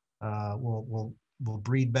decisions will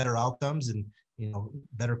breed better outcomes and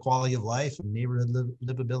better quality of life and neighborhood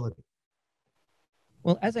livability.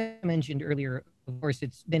 Well, as I mentioned earlier, of course,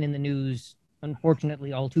 it's been in the news,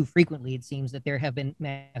 unfortunately, all too frequently. It seems that there have been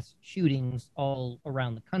mass shootings all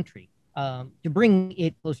around the country. To bring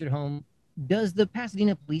it closer to home, does the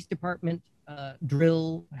Pasadena Police Department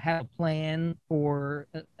drill have a plan for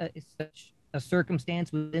such a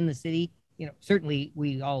circumstance within the city? Certainly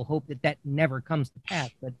we all hope that never comes to pass,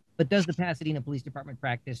 but does the Pasadena Police Department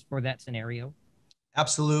practice for that scenario?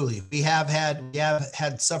 Absolutely. We have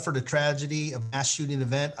suffered a tragedy of mass shooting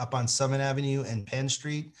event up on Summit Avenue and Penn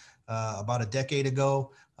Street about a decade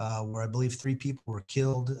ago, where I believe 3 people were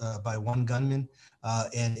killed by one gunman.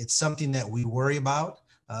 And it's something that we worry about,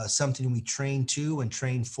 something we train to and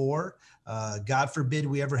train for. God forbid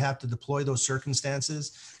we ever have to deploy those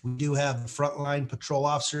circumstances. We do have frontline patrol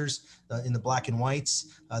officers in the black and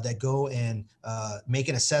whites that go and make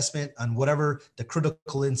an assessment on whatever the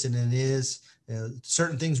critical incident is.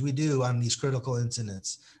 Certain things we do on these critical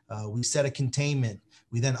incidents. We set a containment.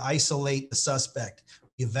 We then isolate the suspect,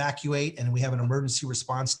 evacuate, and we have an emergency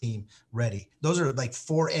response team ready. Those are like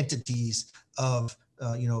 4 entities of,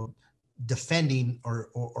 defending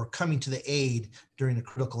or coming to the aid during a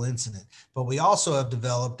critical incident. But we also have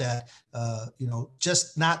developed that,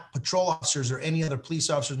 just not patrol officers or any other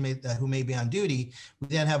police officers who may be on duty. We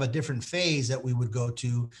then have a different phase that we would go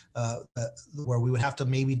to where we would have to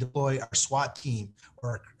maybe deploy our SWAT team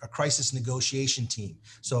or a crisis negotiation team.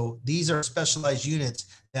 So these are specialized units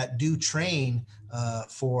that do train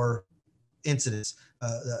for incidents,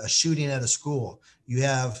 a shooting at a school.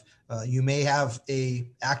 You may have a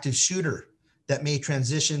active shooter that may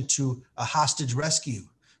transition to a hostage rescue,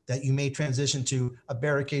 that you may transition to a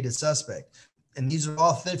barricaded suspect. And these are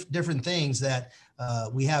all different things that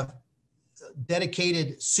we have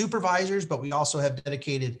dedicated supervisors, but we also have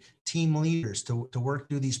dedicated team leaders to work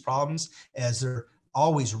through these problems as they're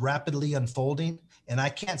always rapidly unfolding. And I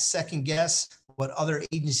can't second guess what other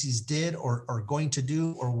agencies did or are going to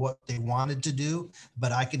do or what they wanted to do,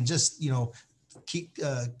 but I can just,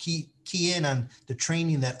 key in on the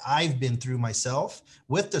training that I've been through myself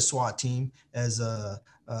with the SWAT team as a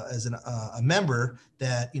member,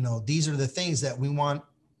 that, these are the things that we want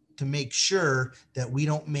to make sure that we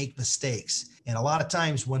don't make mistakes. And a lot of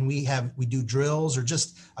times when we do drills or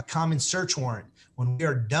just a common search warrant, when we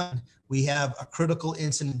are done, we have a critical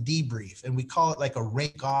incident debrief, and we call it like a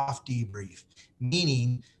rake off debrief,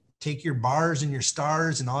 meaning take your bars and your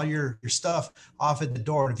stars and all your stuff off at the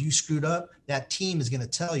door. And if you screwed up, that team is going to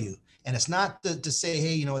tell you. And it's not to say,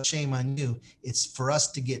 hey, you know, shame on you. It's for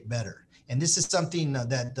us to get better. And this is something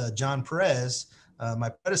that John Perez, my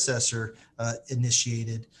predecessor,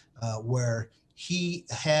 initiated, where he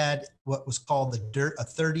had what was called a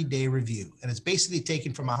 30-day review. And it's basically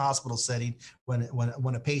taken from a hospital setting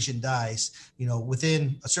when a patient dies, you know,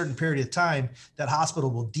 within a certain period of time, that hospital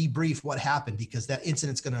will debrief what happened because that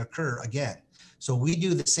incident's going to occur again. So we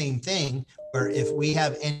do the same thing where if we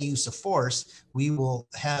have any use of force, we will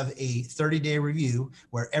have a 30-day review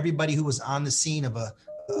where everybody who was on the scene of a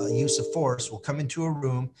use of force will come into a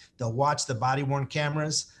room. They'll watch the body worn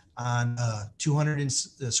cameras on 200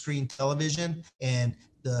 screen television, and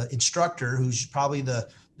the instructor, who's probably the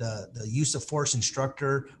use of force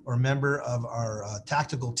instructor or member of our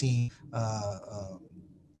tactical team,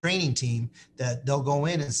 training team, that they'll go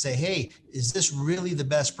in and say, hey, is this really the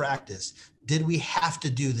best practice? Did we have to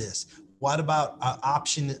do this? What about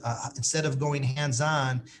option, instead of going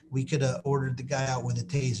hands-on, we could have ordered the guy out with a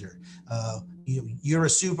taser. You're a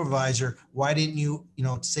supervisor. Why didn't you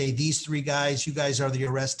say, these three guys, you guys are the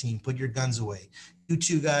arrest team, put your guns away. You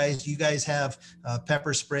two guys, you guys have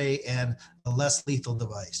pepper spray and a less lethal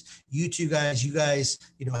device. You two guys,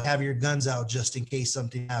 have your guns out just in case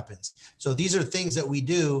something happens. So these are things that we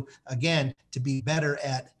do, again, to be better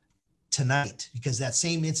at tonight, because that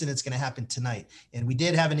same incident is going to happen tonight. And we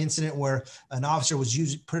did have an incident where an officer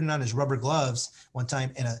was putting on his rubber gloves one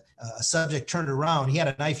time, and a subject turned around. He had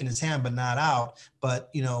a knife in his hand, but not out. But,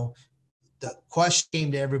 the question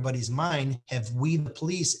came to everybody's mind: have we, the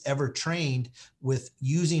police, ever trained with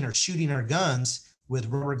using or shooting our guns with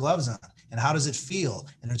rubber gloves on? And how does it feel?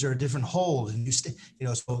 And is there a different hold? And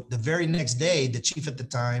so the very next day, the chief at the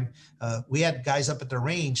time, we had guys up at the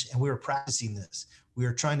range, and we were practicing this. We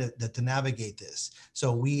were trying to navigate this.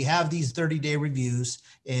 So we have these 30-day reviews,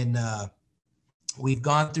 and we've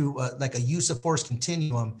gone through like a use of force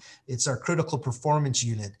continuum. It's our critical performance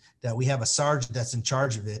unit that we have a sergeant that's in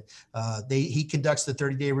charge of it. He conducts the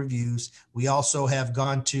 30-day reviews. We also have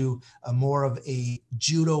gone to more of a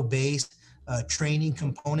judo-based training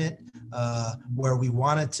component where we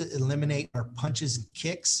wanted to eliminate our punches and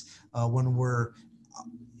kicks when we're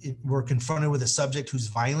confronted with a subject who's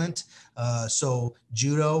violent. So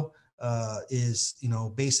judo is,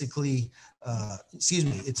 basically,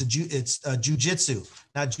 it's jujitsu,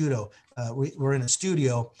 not judo. We're in a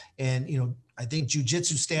studio, and, I think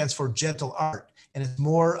jujitsu stands for gentle art, and it's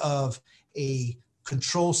more of a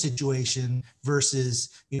control situation versus,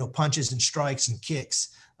 punches and strikes and kicks.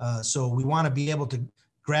 So we want to be able to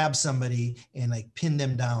grab somebody and like pin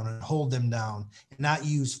them down and hold them down and not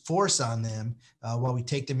use force on them while we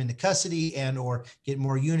take them into custody and or get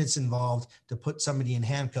more units involved to put somebody in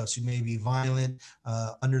handcuffs who may be violent,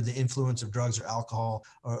 under the influence of drugs or alcohol,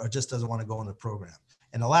 or just doesn't want to go in the program.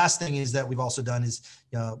 And the last thing is that we've also done is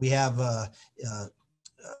we have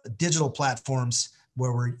digital platforms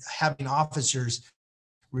where we're having officers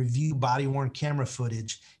review body worn camera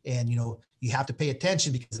footage, and you have to pay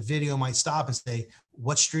attention because the video might stop and say,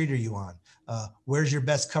 what street are you on? Where's your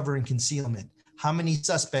best cover and concealment? How many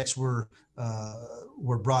suspects were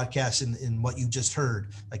broadcast in what you just heard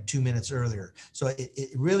like 2 minutes earlier? So it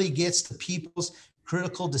really gets to people's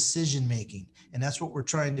critical decision making, and that's what we're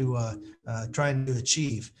trying to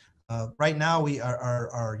achieve. Right now,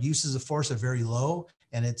 our uses of force are very low,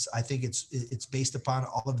 and I think it's based upon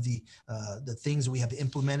all of the things that we have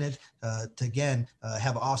implemented to again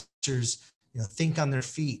have officers think on their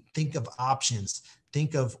feet, think of options,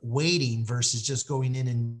 think of waiting versus just going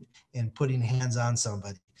in and putting hands on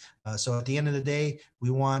somebody. So at the end of the day, we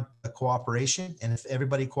want a cooperation, and if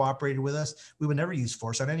everybody cooperated with us, we would never use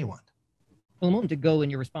force on anyone. Well, a moment ago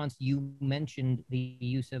in your response, you mentioned the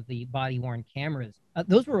use of the body-worn cameras.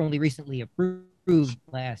 Those were only recently approved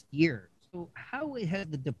last year. So how has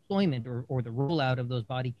the deployment or the rollout of those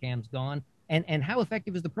body cams gone, and how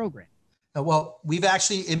effective is the program? Well, we've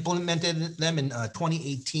actually implemented them in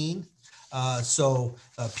 2018. So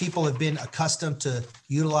people have been accustomed to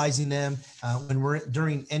utilizing them.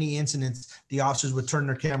 During any incidents, the officers would turn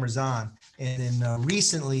their cameras on. And then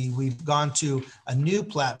recently, we've gone to a new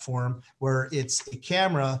platform where it's a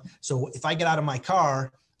camera. So if I get out of my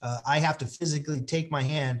car, I have to physically take my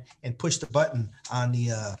hand and push the button on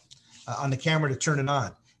the camera to turn it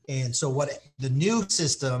on. And so what the new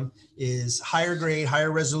system is higher grade,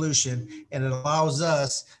 higher resolution, and it allows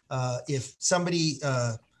us, if somebody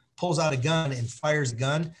pulls out a gun and fires a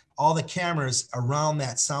gun, all the cameras around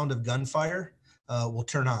that sound of gunfire will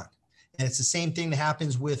turn on. And it's the same thing that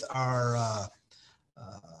happens with our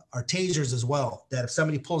tasers as well, that if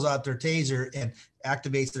somebody pulls out their taser and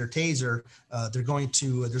activates their taser, there's going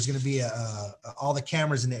to be all the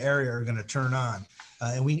cameras in the area are going to turn on.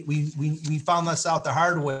 And we found this out the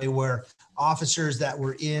hard way, where officers that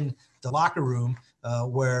were in the locker room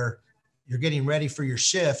where you're getting ready for your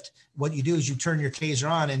shift, what you do is you turn your taser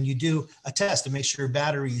on and you do a test to make sure your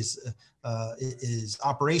battery is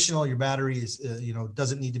operational. Your battery is,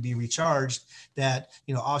 doesn't need to be recharged. That,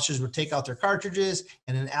 officers would take out their cartridges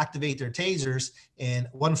and then activate their tasers, and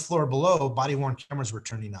one floor below, body worn cameras were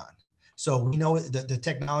turning on. So we know that the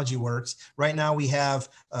technology works. Right now we have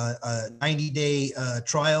a 90-day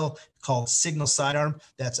trial called Signal Sidearm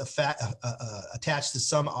that's attached to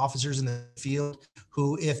some officers in the field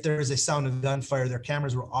who, if there is a sound of gunfire, their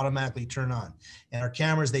cameras will automatically turn on. And our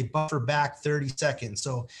cameras, they buffer back 30 seconds.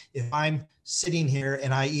 So if I'm sitting here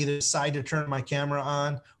and I either decide to turn my camera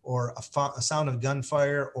on, or a sound of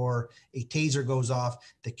gunfire or a taser goes off,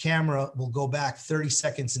 the camera will go back 30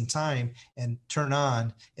 seconds in time and turn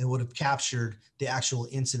on, and would have captured the actual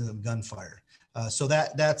incident of gunfire. So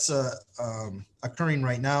that's occurring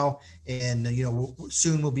right now, and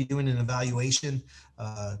soon we'll be doing an evaluation.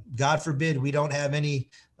 God forbid we don't have any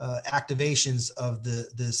activations of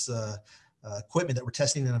this equipment that we're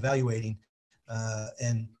testing and evaluating.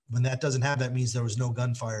 And when that doesn't happen, that means there was no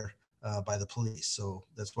gunfire by the police. So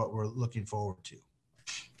that's what we're looking forward to.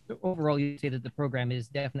 So overall, you say that the program is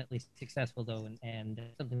definitely successful, though, and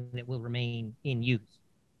something that will remain in use.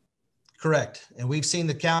 Correct. And we've seen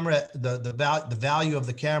the camera, the value of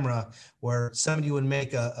the camera, where somebody would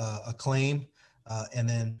make a claim and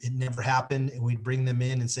then it never happened, and we'd bring them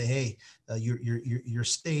in and say, hey, you're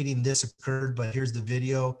stating this occurred, but here's the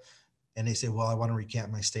video. And they say, well, I want to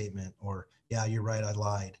recant my statement, or yeah, you're right, I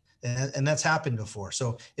lied. And that's happened before.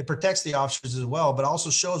 So it protects the officers as well, but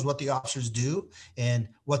also shows what the officers do and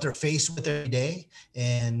what they're faced with every day,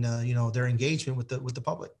 and their engagement with the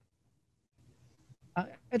public.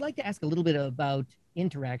 I'd like to ask a little bit about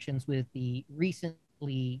interactions with the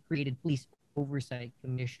recently created Police Oversight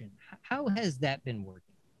Commission. How has that been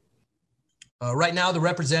working? Right now, the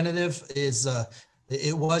representative is,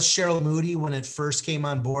 it was Cheryl Moody when it first came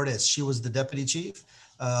on board, as she was the deputy chief.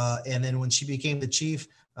 And then when she became the chief,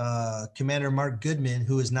 Commander Mark Goodman,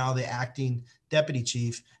 who is now the acting deputy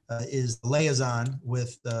chief, is the liaison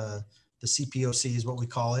with the CPOC is what we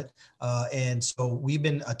call it. And so we've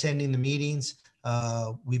been attending the meetings.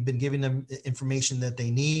 We've been giving them information that they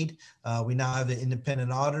need. We now have an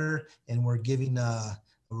independent auditor, and we're giving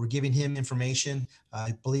him information.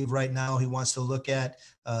 I believe right now he wants to look at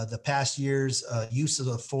the past year's use of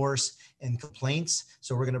the force and complaints.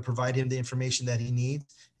 So we're going to provide him the information that he needs,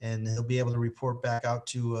 and he'll be able to report back out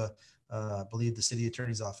to, I believe, the city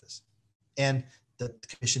attorney's office and the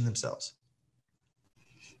commission themselves.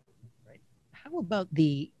 Right. How about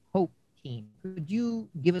the HOPE team? Could you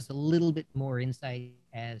give us a little bit more insight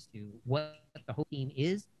as to what the HOPE team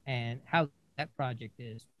is and how that project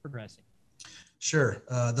is progressing? Sure.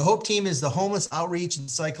 The HOPE team is the Homeless Outreach and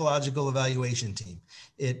Psychological Evaluation Team.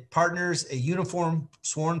 It partners a uniformed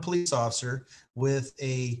sworn police officer with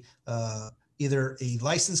either a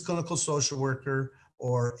licensed clinical social worker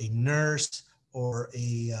or a nurse or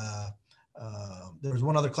there was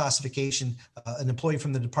one other classification, an employee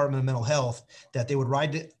from the Department of Mental Health, that they would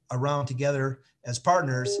ride around together as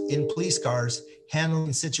partners in police cars,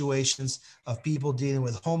 handling situations of people dealing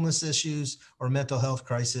with homeless issues or mental health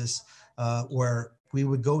crisis, where we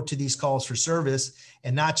would go to these calls for service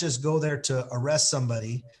and not just go there to arrest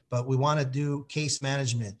somebody, but we want to do case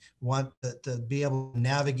management. We want to be able to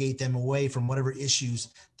navigate them away from whatever issues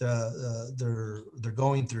they're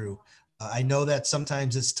going through. I know that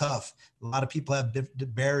sometimes it's tough. A lot of people have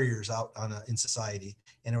barriers out in society.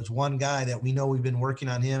 And there was one guy that we know, we've been working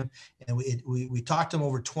on him, and we talked to him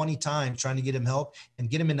over 20 times trying to get him help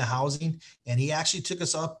and get him into housing. And he actually took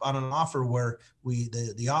us up on an offer where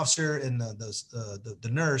the officer and the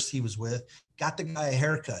nurse he was with got the guy a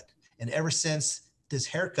haircut. And ever since this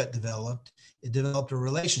haircut developed, it developed a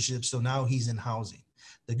relationship. So now he's in housing.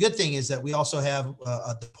 The good thing is that we also have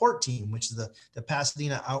the PORT team, which is the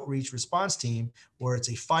Pasadena Outreach Response Team, where it's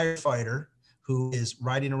a firefighter who is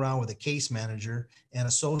riding around with a case manager and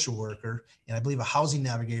a social worker, and I believe a housing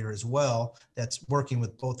navigator as well, that's working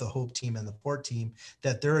with both the HOPE team and the PORT team,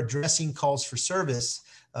 that they're addressing calls for service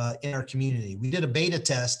in our community. We did a beta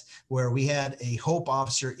test where we had a HOPE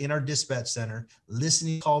officer in our dispatch center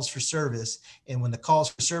listening to calls for service. And when the calls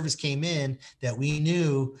for service came in that we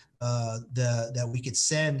knew that we could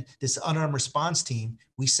send this unarmed response team,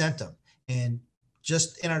 we sent them. And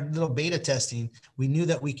just in our little beta testing, we knew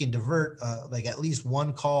that we can divert like at least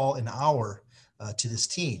one call an hour to this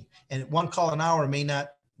team. And one call an hour may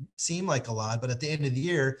not seem like a lot, but at the end of the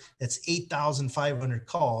year, that's 8,500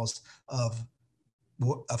 calls of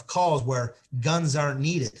calls where guns aren't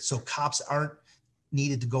needed. So cops aren't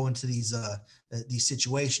needed to go into these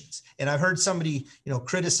situations. And I've heard somebody,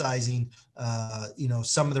 criticizing,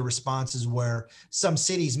 some of the responses where some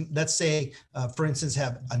cities, let's say, for instance,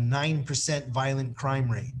 have a 9% violent crime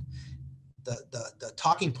rate. The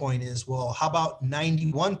talking point is, well, how about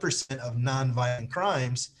 91% of nonviolent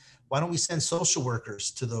crimes? Why don't we send social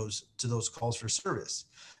workers to those calls for service?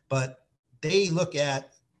 But they look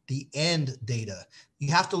at the end data.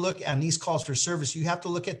 You have to look at these calls for service. You have to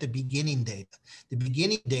look at the beginning data. The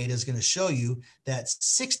beginning data is going to show you that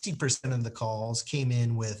 60% of the calls came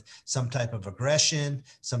in with some type of aggression,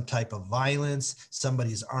 some type of violence,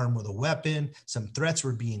 somebody's armed with a weapon, some threats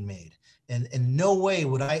were being made. And in no way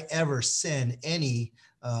would I ever send any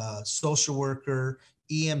social worker,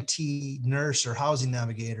 EMT, nurse, or housing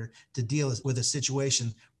navigator to deal with a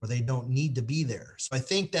situation where they don't need to be there. So I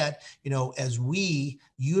think that, as we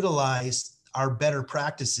utilize our better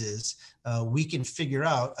practices, we can figure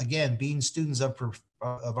out, again, being students of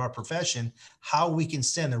our profession, how we can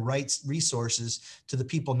send the right resources to the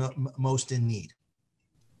people most in need.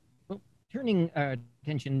 Well, turning our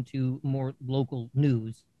attention to more local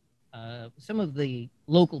news, some of the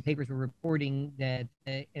local papers were reporting that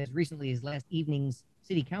as recently as last evening's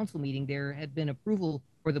city council meeting, there had been approval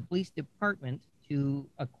for the police department to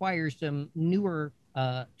acquire some newer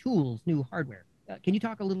tools, new hardware. Can you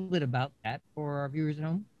talk a little bit about that for our viewers at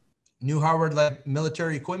home? New hardware, like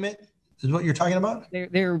military equipment, is what you're talking about?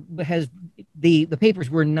 There has the papers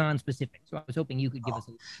were non-specific, so I was hoping you could give us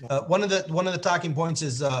one of the talking points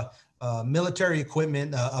is military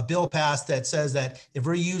equipment. A bill passed that says that if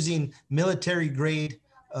we're using military grade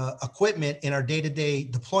equipment in our day-to-day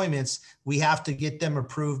deployments, we have to get them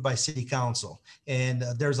approved by city council. And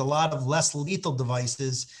there's a lot of less lethal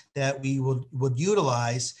devices that we would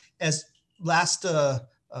utilize as last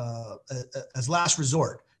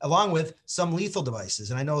resort, along with some lethal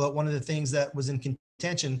devices. And I know that one of the things that was in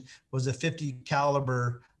contention was a 50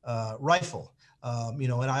 caliber rifle.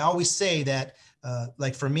 And I always say that,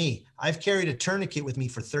 like for me, I've carried a tourniquet with me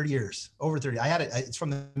for 30 years, over 30. I had it, it's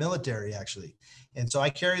from the military actually. And so I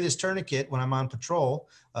carry this tourniquet when I'm on patrol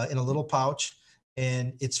in a little pouch.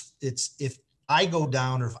 And it's if I go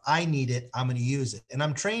down or if I need it, I'm going to use it. And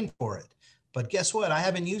I'm trained for it. But guess what? I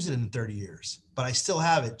haven't used it in 30 years, but I still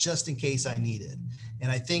have it just in case I need it.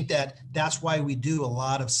 And I think that that's why we do a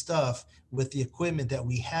lot of stuff with the equipment that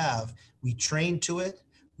we have. We train to it.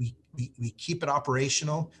 We keep it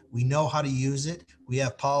operational. We know how to use it. We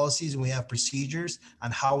have policies and we have procedures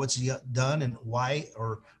on how it's done and why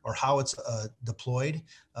or how it's deployed.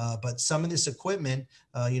 But some of this equipment,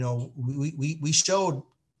 we showed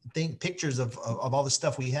pictures of all the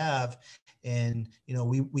stuff we have, and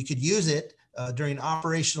we could use it during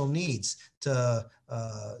operational needs to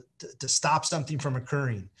stop something from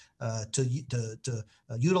occurring, to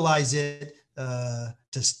utilize it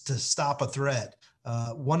to stop a threat.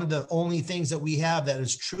 One of the only things that we have that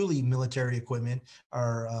is truly military equipment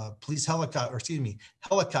are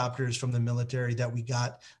helicopters from the military that we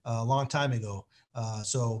got a long time ago.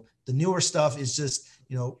 So the newer stuff is just,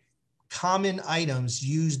 common items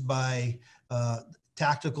used by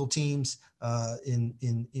tactical teams in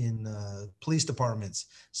police departments,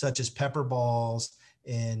 such as pepper balls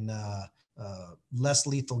and less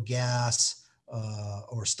lethal gas,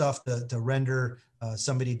 or stuff to render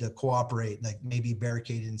somebody to cooperate, like maybe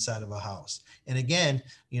barricaded inside of a house. And again,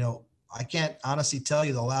 I can't honestly tell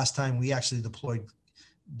you the last time we actually deployed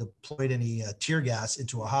any tear gas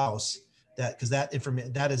into a house, because that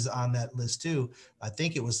information that is on that list too. I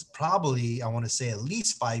think it was probably, I want to say at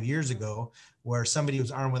least 5 years ago, where somebody who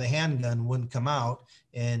was armed with a handgun wouldn't come out,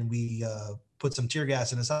 and we put some tear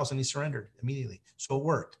gas in his house and he surrendered immediately. So it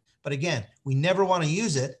worked. But again, we never want to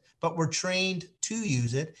use it, but we're trained to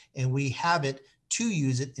use it, and we have it to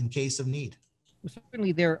use it in case of need. Well,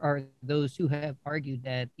 certainly there are those who have argued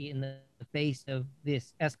that in the face of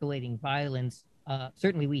this escalating violence,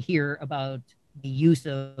 certainly we hear about the use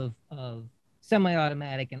of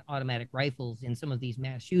semi-automatic and automatic rifles in some of these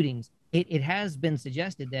mass shootings. It has been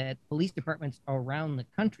suggested that police departments around the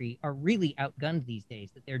country are really outgunned these days,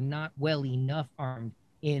 that they're not well enough armed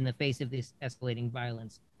in the face of this escalating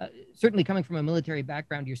violence. Certainly coming from a military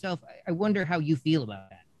background yourself, I wonder how you feel about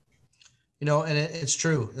that. You know, and it's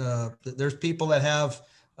true. There's people that have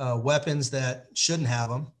weapons that shouldn't have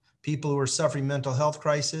them, people who are suffering mental health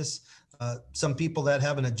crisis, some people that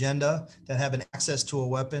have an agenda, that have an access to a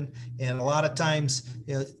weapon. And a lot of times,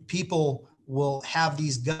 people will have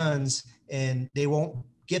these guns and they won't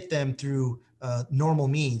get them through normal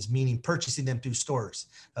means, meaning purchasing them through stores.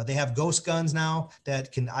 They have ghost guns now that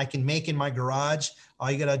I can make in my garage.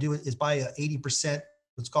 All you got to do is buy a 80%,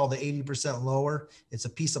 what's called the 80% lower. It's a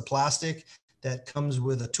piece of plastic that comes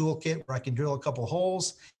with a toolkit where I can drill a couple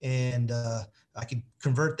holes and I can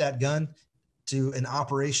convert that gun to an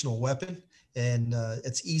operational weapon. And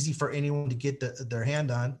it's easy for anyone to get their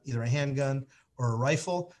hand on, either a handgun or a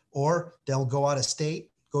rifle, or they'll go out of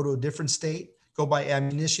state, go to a different state, go buy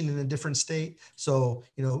ammunition in a different state. So,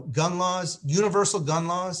 gun laws, universal gun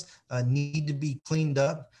laws need to be cleaned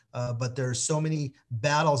up, but there's so many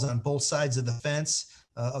battles on both sides of the fence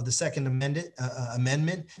of the Second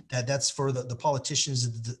Amendment that's for the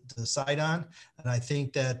politicians to decide on. And I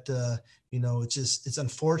think that, it's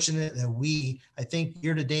unfortunate that I think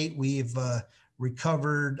year to date, we've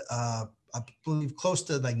recovered, I believe, close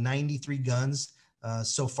to like 93 guns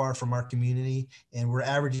so far from our community. And we're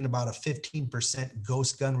averaging about a 15%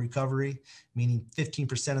 ghost gun recovery, meaning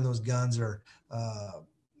 15% of those guns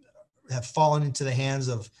have fallen into the hands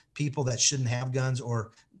of people that shouldn't have guns,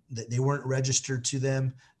 or that they weren't registered to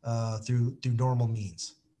them through normal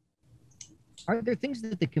means. Are there things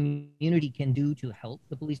that the community can do to help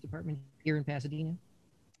the police department here in Pasadena?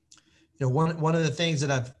 One of the things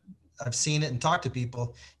that I've seen it and talked to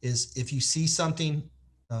people is, if you see something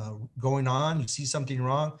going on, you see something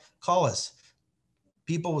wrong, call us.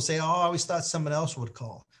 People will say, "Oh, I always thought someone else would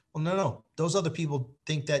call." Well, no, those other people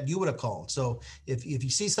think that you would have called. So if you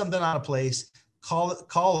see something out of place,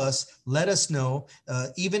 call us, let us know,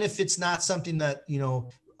 even if it's not something that,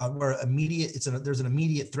 where there's an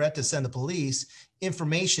immediate threat to send the police.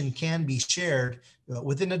 Information can be shared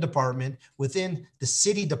within the department, within the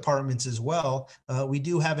city departments as well. We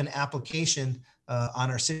do have an application on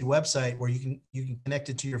our city website where you can connect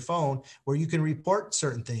it to your phone, where you can report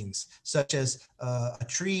certain things, such as a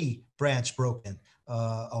tree branch broken,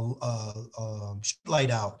 a light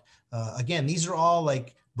out. Again, these are all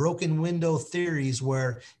like broken window theories,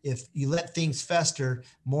 where if you let things fester,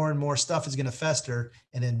 more and more stuff is going to fester,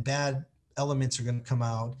 and then bad elements are going to come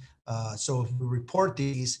out. So if we report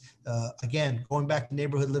these, again, going back to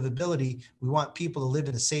neighborhood livability, we want people to live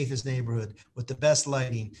in the safest neighborhood with the best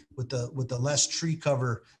lighting, with the less tree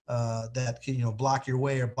cover that can block your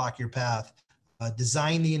way or block your path.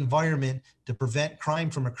 Design the environment to prevent crime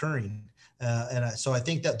from occurring. So I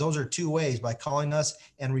think that those are two ways: by calling us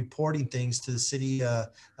and reporting things to the city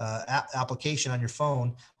application on your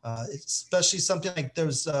phone, especially something like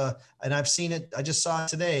those. And I've seen it. I just saw it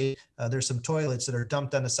today. There's some toilets that are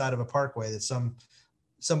dumped on the side of a parkway that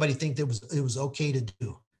somebody think that it was okay to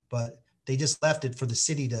do, but they just left it for the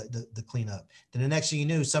city to clean up. Then the next thing you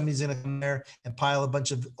knew, somebody's going to come there and pile a bunch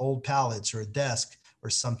of old pallets or a desk or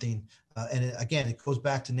something. And it goes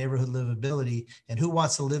back to neighborhood livability, and who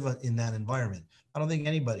wants to live in that environment? I don't think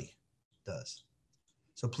anybody does.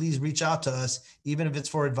 So please reach out to us, even if it's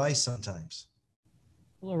for advice sometimes.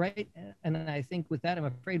 Well, all right. And I think with that, I'm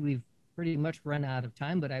afraid we've pretty much run out of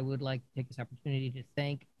time, but I would like to take this opportunity to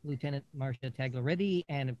thank Lieutenant Marcia Taglioretti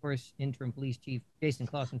and, of course, Interim Police Chief Jason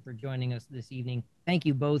Clawson for joining us this evening. Thank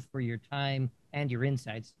you both for your time and your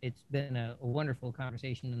insights. It's been a wonderful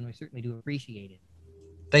conversation, and we certainly do appreciate it.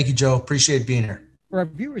 Thank you, Joe. Appreciate being here. For our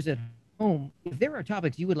viewers at home, if there are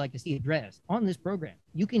topics you would like to see addressed on this program,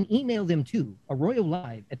 you can email them to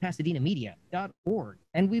arroyolive@pasadenamedia.org,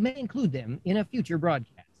 and we may include them in a future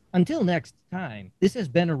broadcast. Until next time, this has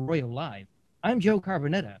been Arroyo Live. I'm Joe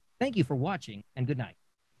Carbonetta. Thank you for watching, and good night.